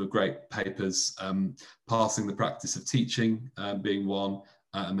got a couple of great papers, Passing the Practice of Teaching being one,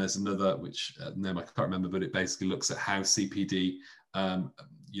 and there's another which name I can't remember, but it basically looks at how CPD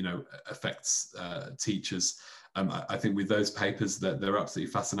affects teachers. I think with those papers that they're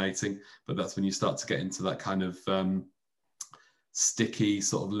absolutely fascinating, but that's when you start to get into that kind of sticky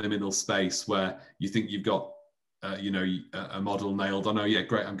sort of liminal space where you think you've got a model nailed on. Oh yeah,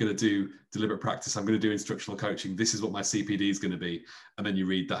 great, I'm going to do deliberate practice, I'm going to do instructional coaching, this is what my CPD is going to be, and then you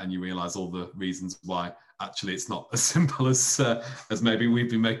read that and you realize all the reasons why actually it's not as simple as maybe we've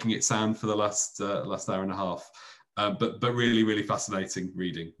been making it sound for the last hour and a half. But really, really fascinating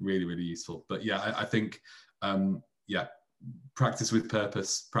reading, really, really useful. But yeah, I think, Practice with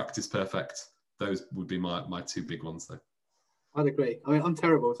Purpose, Practice Perfect, those would be my two big ones though. I'd agree. I'm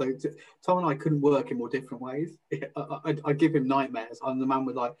terrible. So Tom and I couldn't work in more different ways. I give him nightmares. I'm the man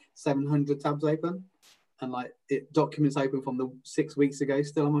with like 700 tabs open and documents open from the 6 weeks ago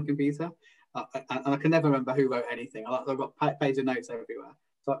still on my computer. And I can never remember who wrote anything. I've got pages of notes everywhere.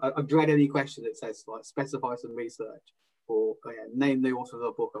 So I dread any question that says specify some research or name the author of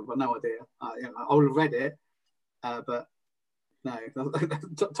the book. I've got no idea. I would have read it, but no.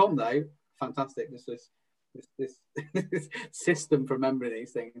 Tom though, fantastic. This system for remembering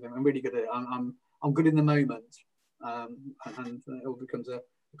these things. I'm really good at it. I'm good in the moment, and it all becomes a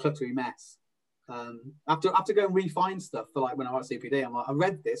cluttery mess After go and re-find stuff for like when I write CPD, I'm like, I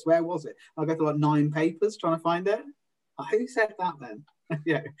read this, where was it? I go through like 9 papers trying to find it. Who said that then?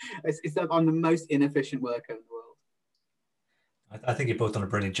 Yeah, it's that I'm the most inefficient worker in the world. I think you've both done a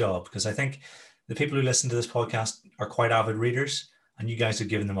brilliant job, because I think the people who listen to this podcast are quite avid readers, and you guys have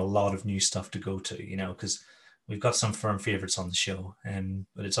given them a lot of new stuff to go to, you know, because we've got some firm favorites on the show,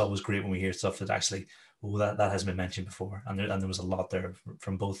 but it's always great when we hear stuff that actually, oh, that hasn't been mentioned before, and there was a lot there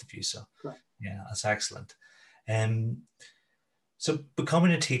from both of you. So Right. Yeah, that's excellent. So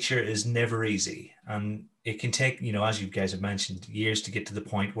becoming a teacher is never easy, and it can take, you know, as you guys have mentioned, years to get to the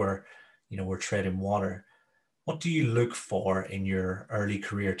point where, you know, we're treading water. What do you look for in your early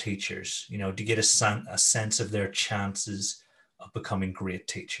career teachers, you know, to get a sense of their chances of becoming great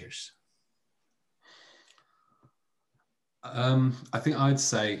teachers? I think I'd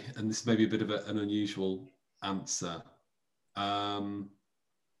say, and this may be a bit of an unusual answer, and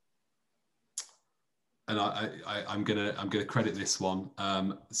I'm gonna credit this one.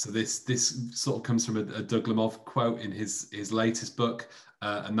 So this sort of comes from a Doug Lemov quote in his latest book,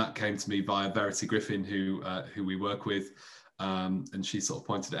 and that came to me via Verity Griffin, who we work with, and she sort of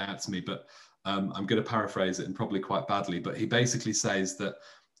pointed it out to me. But I'm going to paraphrase it, and probably quite badly. But he basically says that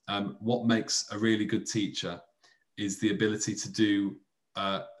what makes a really good teacher is the ability to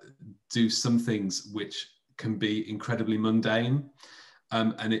do some things which can be incredibly mundane,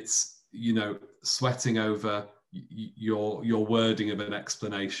 and it's, you know, sweating over your wording of an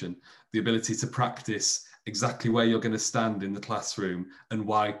explanation, the ability to practice exactly where you're going to stand in the classroom, and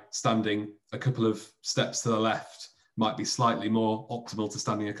why standing a couple of steps to the left might be slightly more optimal to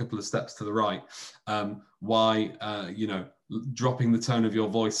standing a couple of steps to the right. Why, you know, dropping the tone of your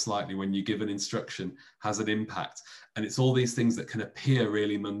voice slightly when you give an instruction has an impact. And it's all these things that can appear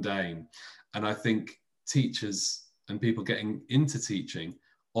really mundane. And I think teachers and people getting into teaching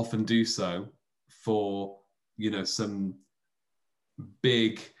often do so for, you know, some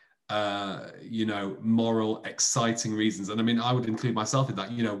big, you know, moral, exciting reasons. And I mean, I would include myself in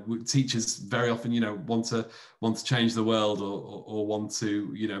that. You know, teachers very often, you know, want to change the world, or want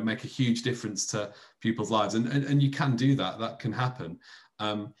to, you know, make a huge difference to people's lives. And you can do that. That can happen.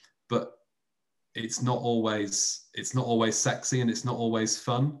 But it's not always sexy, and it's not always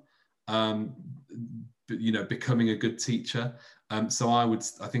fun. But, you know, becoming a good teacher. So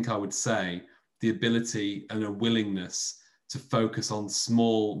I think I would say the ability and a willingness to focus on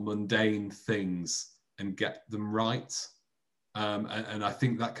small, mundane things and get them right. And I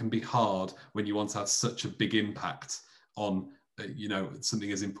think that can be hard when you want to have such a big impact on, you know,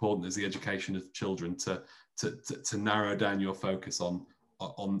 something as important as the education of children, to narrow down your focus on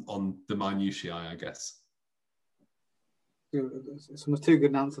the minutiae, I guess. It's almost too good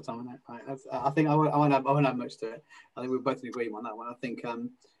an answer, Tom. Right? I think I won't add much to it. I think we're both in agreement on that one. I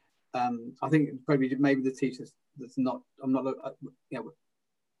think probably maybe the teachers that's not. I'm not. You know,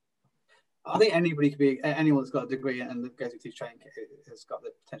 I think anybody could be, anyone that's got a degree and goes through teacher training has got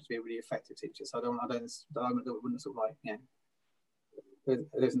the potential to be a really effective teacher. So I wouldn't sort of like, you know,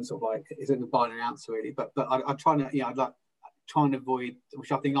 it isn't sort of like, isn't a binary answer really. But I try to, yeah, I'd like try and avoid,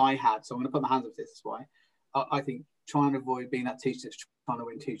 which I think I had. So I'm going to put my hands up this. That's why I think trying to avoid being that teacher that's trying to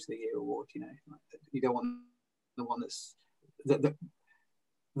win Teacher of the Year award. You know, you don't want the one that's that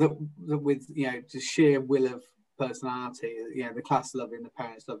with, you know, just sheer will of personality. You know, the class love him, the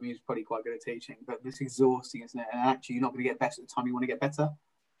parents love him. He's probably quite good at teaching, but it's exhausting, isn't it? And actually, you're not going to get better at the time you want to get better.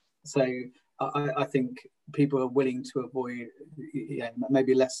 So I think people are willing to avoid, yeah,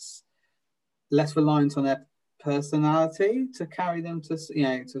 maybe less reliant on their personality to carry them to, you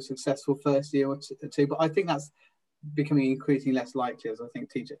know, to a successful first year or two. But I think that's becoming increasingly less likely as I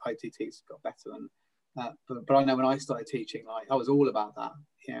think ITT's got better. And but I know when I started teaching, like, I was all about that.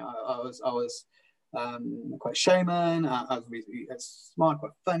 You know, I was quite showman. I was really smart,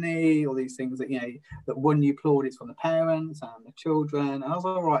 quite funny. All these things that, you know, that won you plaudits from the parents and the children. And I was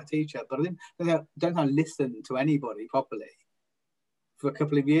all right teacher, but I don't listen to anybody properly for a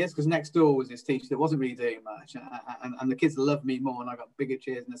couple of years, because next door was this teacher that wasn't really doing much, and the kids loved me more, and I got bigger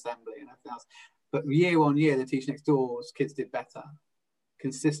cheers in assembly and everything else. But year on year, the teacher next door's kids did better,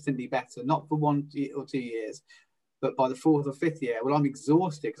 consistently better, not for 1 or 2 years, but by the 4th or 5th year, well, I'm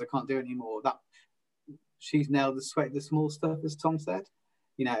exhausted because I can't do it anymore. That she's nailed the small stuff, as Tom said,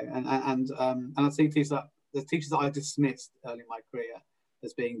 you know, and I see the teachers that I dismissed early in my career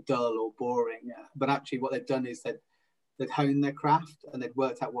as being dull or boring, but actually what they've done is they'd honed their craft and they'd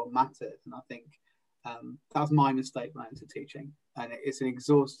worked out what mattered. And I think that was my mistake when I entered teaching. And it's an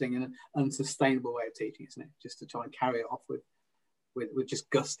exhausting and unsustainable way of teaching, isn't it? Just to try and carry it off with just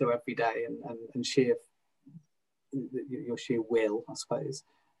gusto every day and sheer your sheer will, I suppose.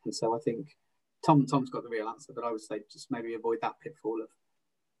 And so I think Tom's got the real answer, but I would say just maybe avoid that pitfall of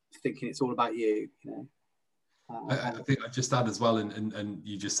thinking it's all about you. I think I just add as well, and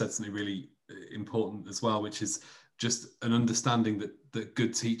you just said something really important as well, which is just an understanding that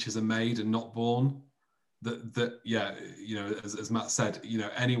good teachers are made and not born. That yeah, as Matt said,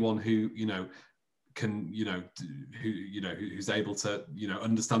 anyone who can who's able to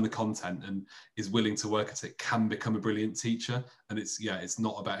understand the content and is willing to work at it can become a brilliant teacher. And it's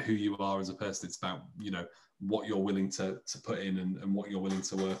not about who you are as a person, it's about what you're willing to put in and what you're willing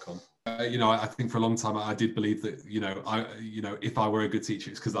to work on. I think for a long time I did believe that if I were a good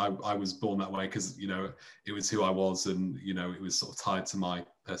teacher, it's because I was born that way, because it was who I was, and it was sort of tied to my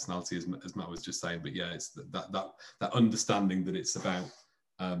personality, as Matt was just saying. But yeah, it's that understanding that it's about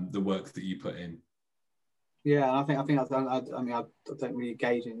the work that you put in. Yeah, I think I don't really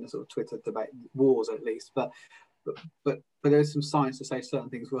engage in the sort of Twitter debate wars, at least, but there's some science to say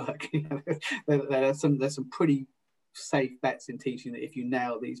certain things work. There's some pretty safe bets in teaching that if you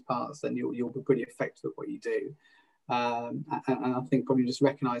nail these parts, then you'll be pretty effective at what you do. And I think probably just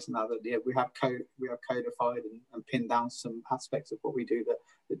recognizing that we have codified and pinned down some aspects of what we do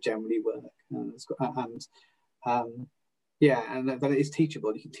that generally work, and that it is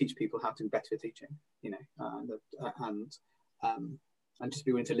teachable. You can teach people how to be better at teaching, and just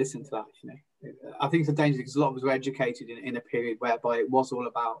be willing to listen to that. I think it's a danger because a lot of us were educated in a period whereby it was all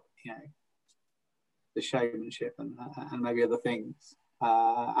about the showmanship and maybe other things,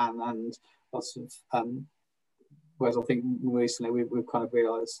 and lots of whereas I think recently we've kind of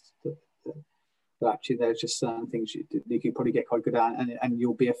realised that actually there's just certain things you can probably get quite good at, and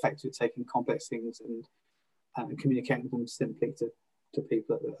you'll be effective at taking complex things and communicating them simply to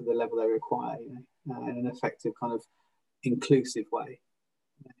people at the level they require, in an effective kind of inclusive way.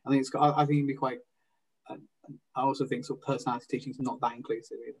 I think it can be quite. I also think sort of personality teaching is not that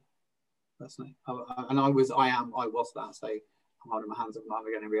inclusive either. Personally, I was that. So I'm holding my hands up, I'm not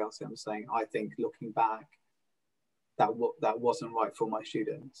getting anybody else. I'm saying I think looking back, that wasn't right for my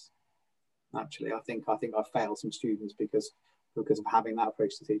students. Actually, I think I failed some students because of having that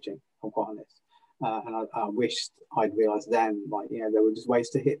approach to teaching. I'm quite honest. And I wished I'd realised then, there were just ways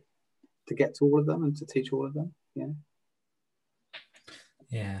to get to all of them and to teach all of them.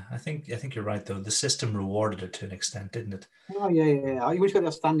 Yeah, I think you're right though. The system rewarded it to an extent, didn't it? Oh yeah. I wish you got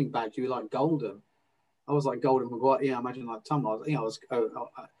that standing badge. You were like golden. I was like golden. Imagine like Tom.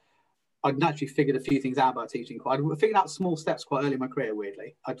 I'd naturally figured a few things out about teaching. I'd figured out small steps quite early in my career.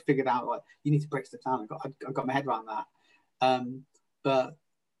 Weirdly, I'd figured out you need to break stuff down. I got my head around that. But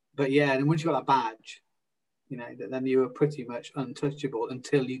yeah, and once you got that badge, then you were pretty much untouchable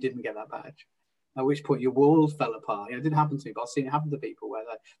until you didn't get that badge. At which point your world fell apart. It didn't happen to me, but I've seen it happen to people where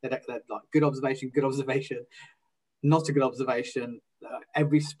they're like good observation, not a good observation.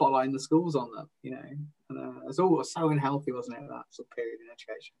 Every spotlight in the school's on them. And it's all so unhealthy, wasn't it? That sort of period in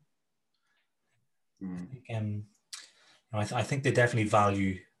education. I think they definitely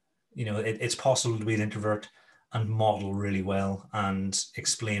value. It's possible to be an introvert and model really well and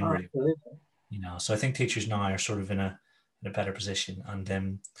explain really well. So I think teachers now are sort of in a better position, and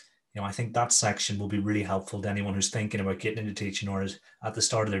I think that section will be really helpful to anyone who's thinking about getting into teaching or is at the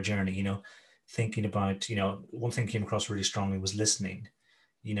start of their journey, thinking about, one thing came across really strongly was listening.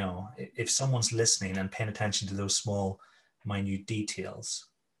 If someone's listening and paying attention to those small minute details,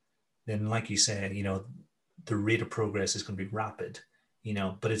 then like you say, the rate of progress is going to be rapid,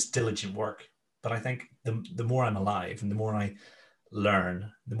 but it's diligent work. But I think the more I'm alive and the more I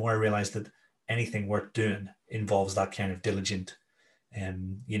learn, the more I realize that anything worth doing involves that kind of diligent,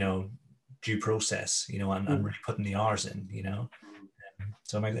 due process, and really putting the hours in,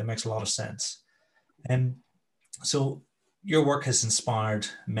 so it makes a lot of sense. So your work has inspired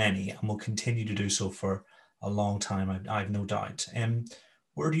many and will continue to do so for a long time, I've no doubt.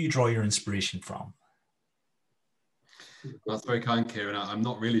 Where do you draw your inspiration from? That's very kind, Kieran. I'm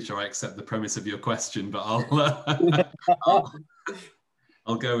not really sure I accept the premise of your question, but I'll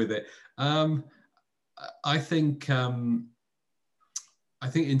go with it. I think in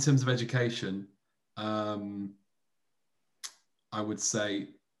terms of education, I would say,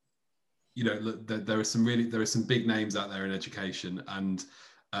 there are some big names out there in education, and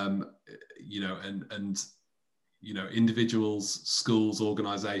individuals, schools,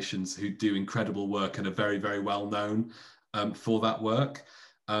 organisations who do incredible work and are very, very well known for that work.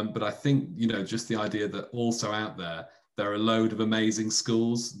 But I think, just the idea that also out there are a load of amazing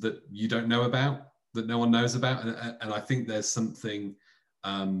schools that you don't know about, that no one knows about, and I think there's something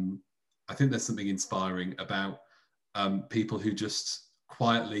inspiring about people who just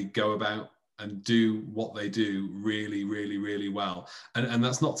quietly go about and do what they do really, really, really well. And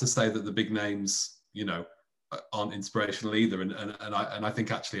that's not to say that the big names, you know, aren't inspirational either. And I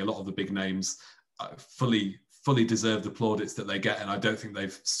think actually a lot of the big names fully deserve the plaudits that they get, and I don't think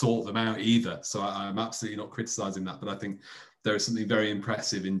they've sought them out either. So I'm absolutely not criticizing that, but I think there is something very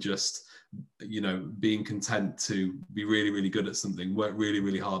impressive in just, you know, being content to be really, really good at something, work really,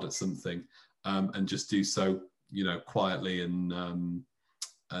 really hard at something, and just do so, you know, quietly and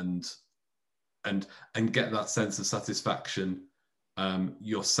get that sense of satisfaction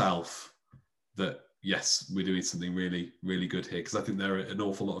yourself that yes, we're doing something really, really good here. Because I think there are an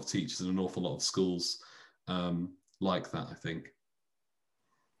awful lot of teachers and an awful lot of schools like that, I think.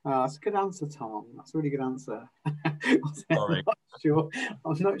 That's a good answer, Tom. That's a really good answer. Sorry.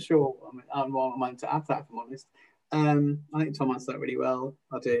 I'm not sure. I'm meant to add that, if I'm honest. I think Tom answered that really well.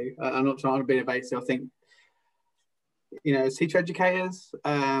 I do. I'm not trying to be evasive. I think, you know, as teacher educators,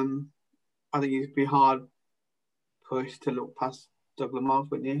 I think you'd be hard pushed to look past Doug Lemov,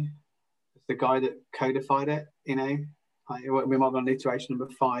 wouldn't you? It's the guy that codified it, you know. We might be on iteration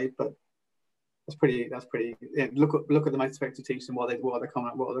number 5, but that's pretty. Yeah, look at the most effective teachers and what are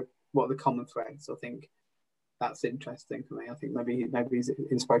the common threads. I think that's interesting for me. I think maybe he's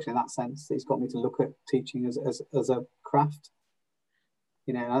inspirational in that sense. He's got me to look at teaching as a craft.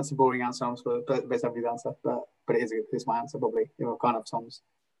 You know, that's a boring answer, but it's everybody's answer. But it's my answer probably. You know, kind of Tom's,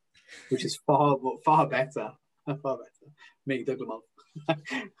 which is far better. Far better. Me, Doug Lemov.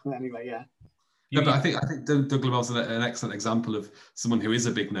 Anyway, yeah. Yeah, but I think Doug Lemov's an excellent example of someone who is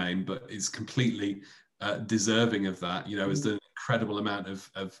a big name, but is completely deserving of that. You know, has done an incredible amount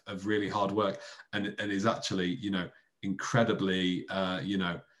of really hard work, and is actually, you know, incredibly, you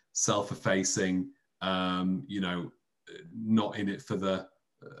know, self-effacing. You know, not in it for the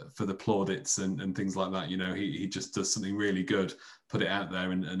plaudits and things like that. You know, he just does something really good, put it out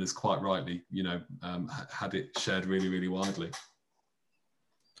there, and is quite rightly, you know, had it shared really, really widely.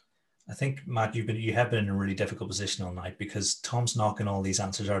 I think, Matt, you have been in a really difficult position all night because Tom's knocking all these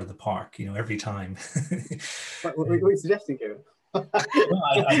answers out of the park, you know, every time. What are you suggesting, Kieran? Well,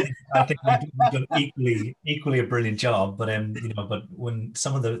 I think we've done equally a brilliant job, but you know, but when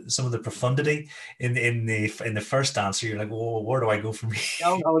some of the profundity in the first answer, you're like, well, where do I go from here?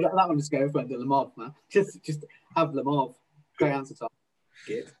 Oh, that one just go for Lemov, man. Just have Lemov. Great answer, Tom.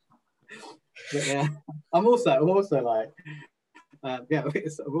 Good. But yeah, I'm also like. Yeah,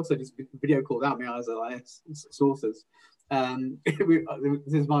 I've also just video called out my eyes are like sources.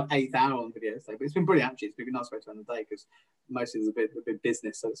 This is my 8th hour on video, so but it's been brilliant actually. It's been a nice way to end the day because most of it's a bit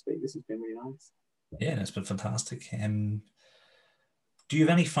business, so to speak. This has been really nice. Yeah, it's been fantastic. Do you have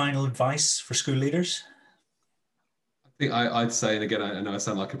any final advice for school leaders? I think I'd say, and again, I know I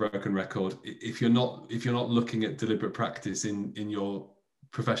sound like a broken record. If you're not looking at deliberate practice in your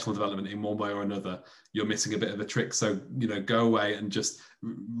professional development in one way or another, you're missing a bit of a trick. So, you know, go away and just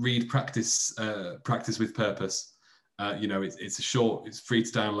read Practice with Purpose. You know, it's free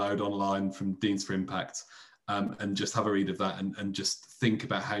to download online from Deans for Impact, and just have a read of that and just think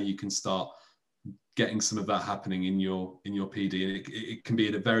about how you can start getting some of that happening in your PD. And it can be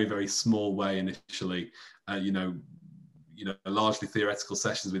in a very, very small way initially, you know, largely theoretical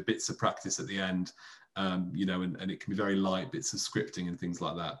sessions with bits of practice at the end. You know, and it can be very light bits of scripting and things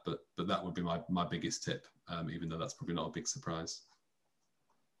like that. But that would be my biggest tip, even though that's probably not a big surprise.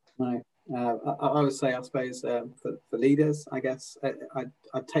 No, I would say, I suppose, for leaders, I guess,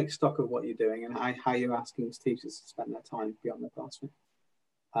 I'd take stock of what you're doing and how you're asking teachers to spend their time beyond the classroom.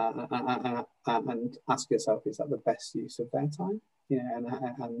 And ask yourself, is that the best use of their time? You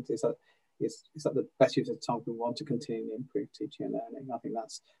know, and is that the best use of time we want to continually improve teaching and learning? I think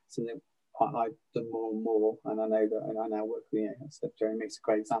that's something I've done more and more, and I know that, and I now work with, you know, so Jeremy makes a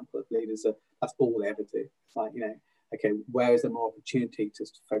great example of leaders that's all they ever do. It's like, you know, okay, where is there more opportunity to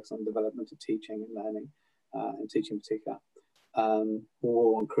focus on development of teaching and learning, and teaching in particular,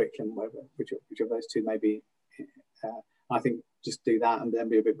 or on curriculum, which of those two maybe. I think just do that and then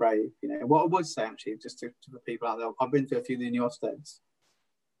be a bit brave. You know, what I would say actually, just to the people out there, I've been through a few of the new Ofsteds,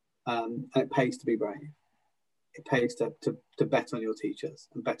 and it pays to be brave. It pays to bet on your teachers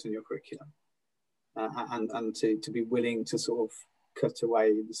and bet on your curriculum, and to be willing to sort of cut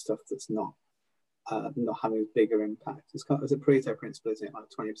away the stuff that's not having a bigger impact. It's a Pareto principle, isn't it? Like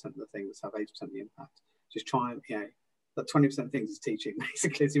 20% of the things have 80% of the impact. Just try and, you know, that 20% of things is teaching,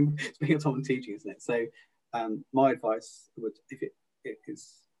 basically. It's being on and teaching, isn't it? So my advice would, if it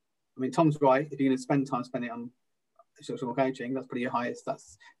is, I mean, Tom's right. If you're going to spend time spending on instructional coaching, that's probably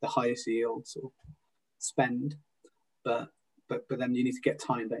that's the highest yield sort of spend. But then you need to get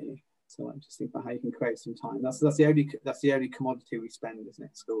time, don't you? So like, just think about how you can create some time. That's the only commodity we spend, isn't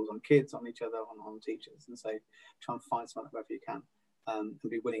it? Schools, on kids, on each other, on teachers, and so try and find something wherever you can, and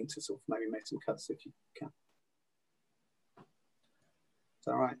be willing to sort of maybe make some cuts if you can. Is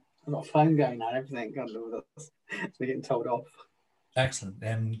that right? I've got a phone going now. Everything. God, we're getting told off. Excellent.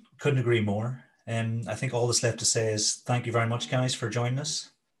 Couldn't agree more. I think all that's left to say is thank you very much, guys, for joining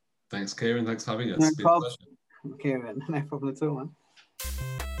us. Thanks, Kieran. Thanks for having us. No problem, Kieran. No problem at all, man.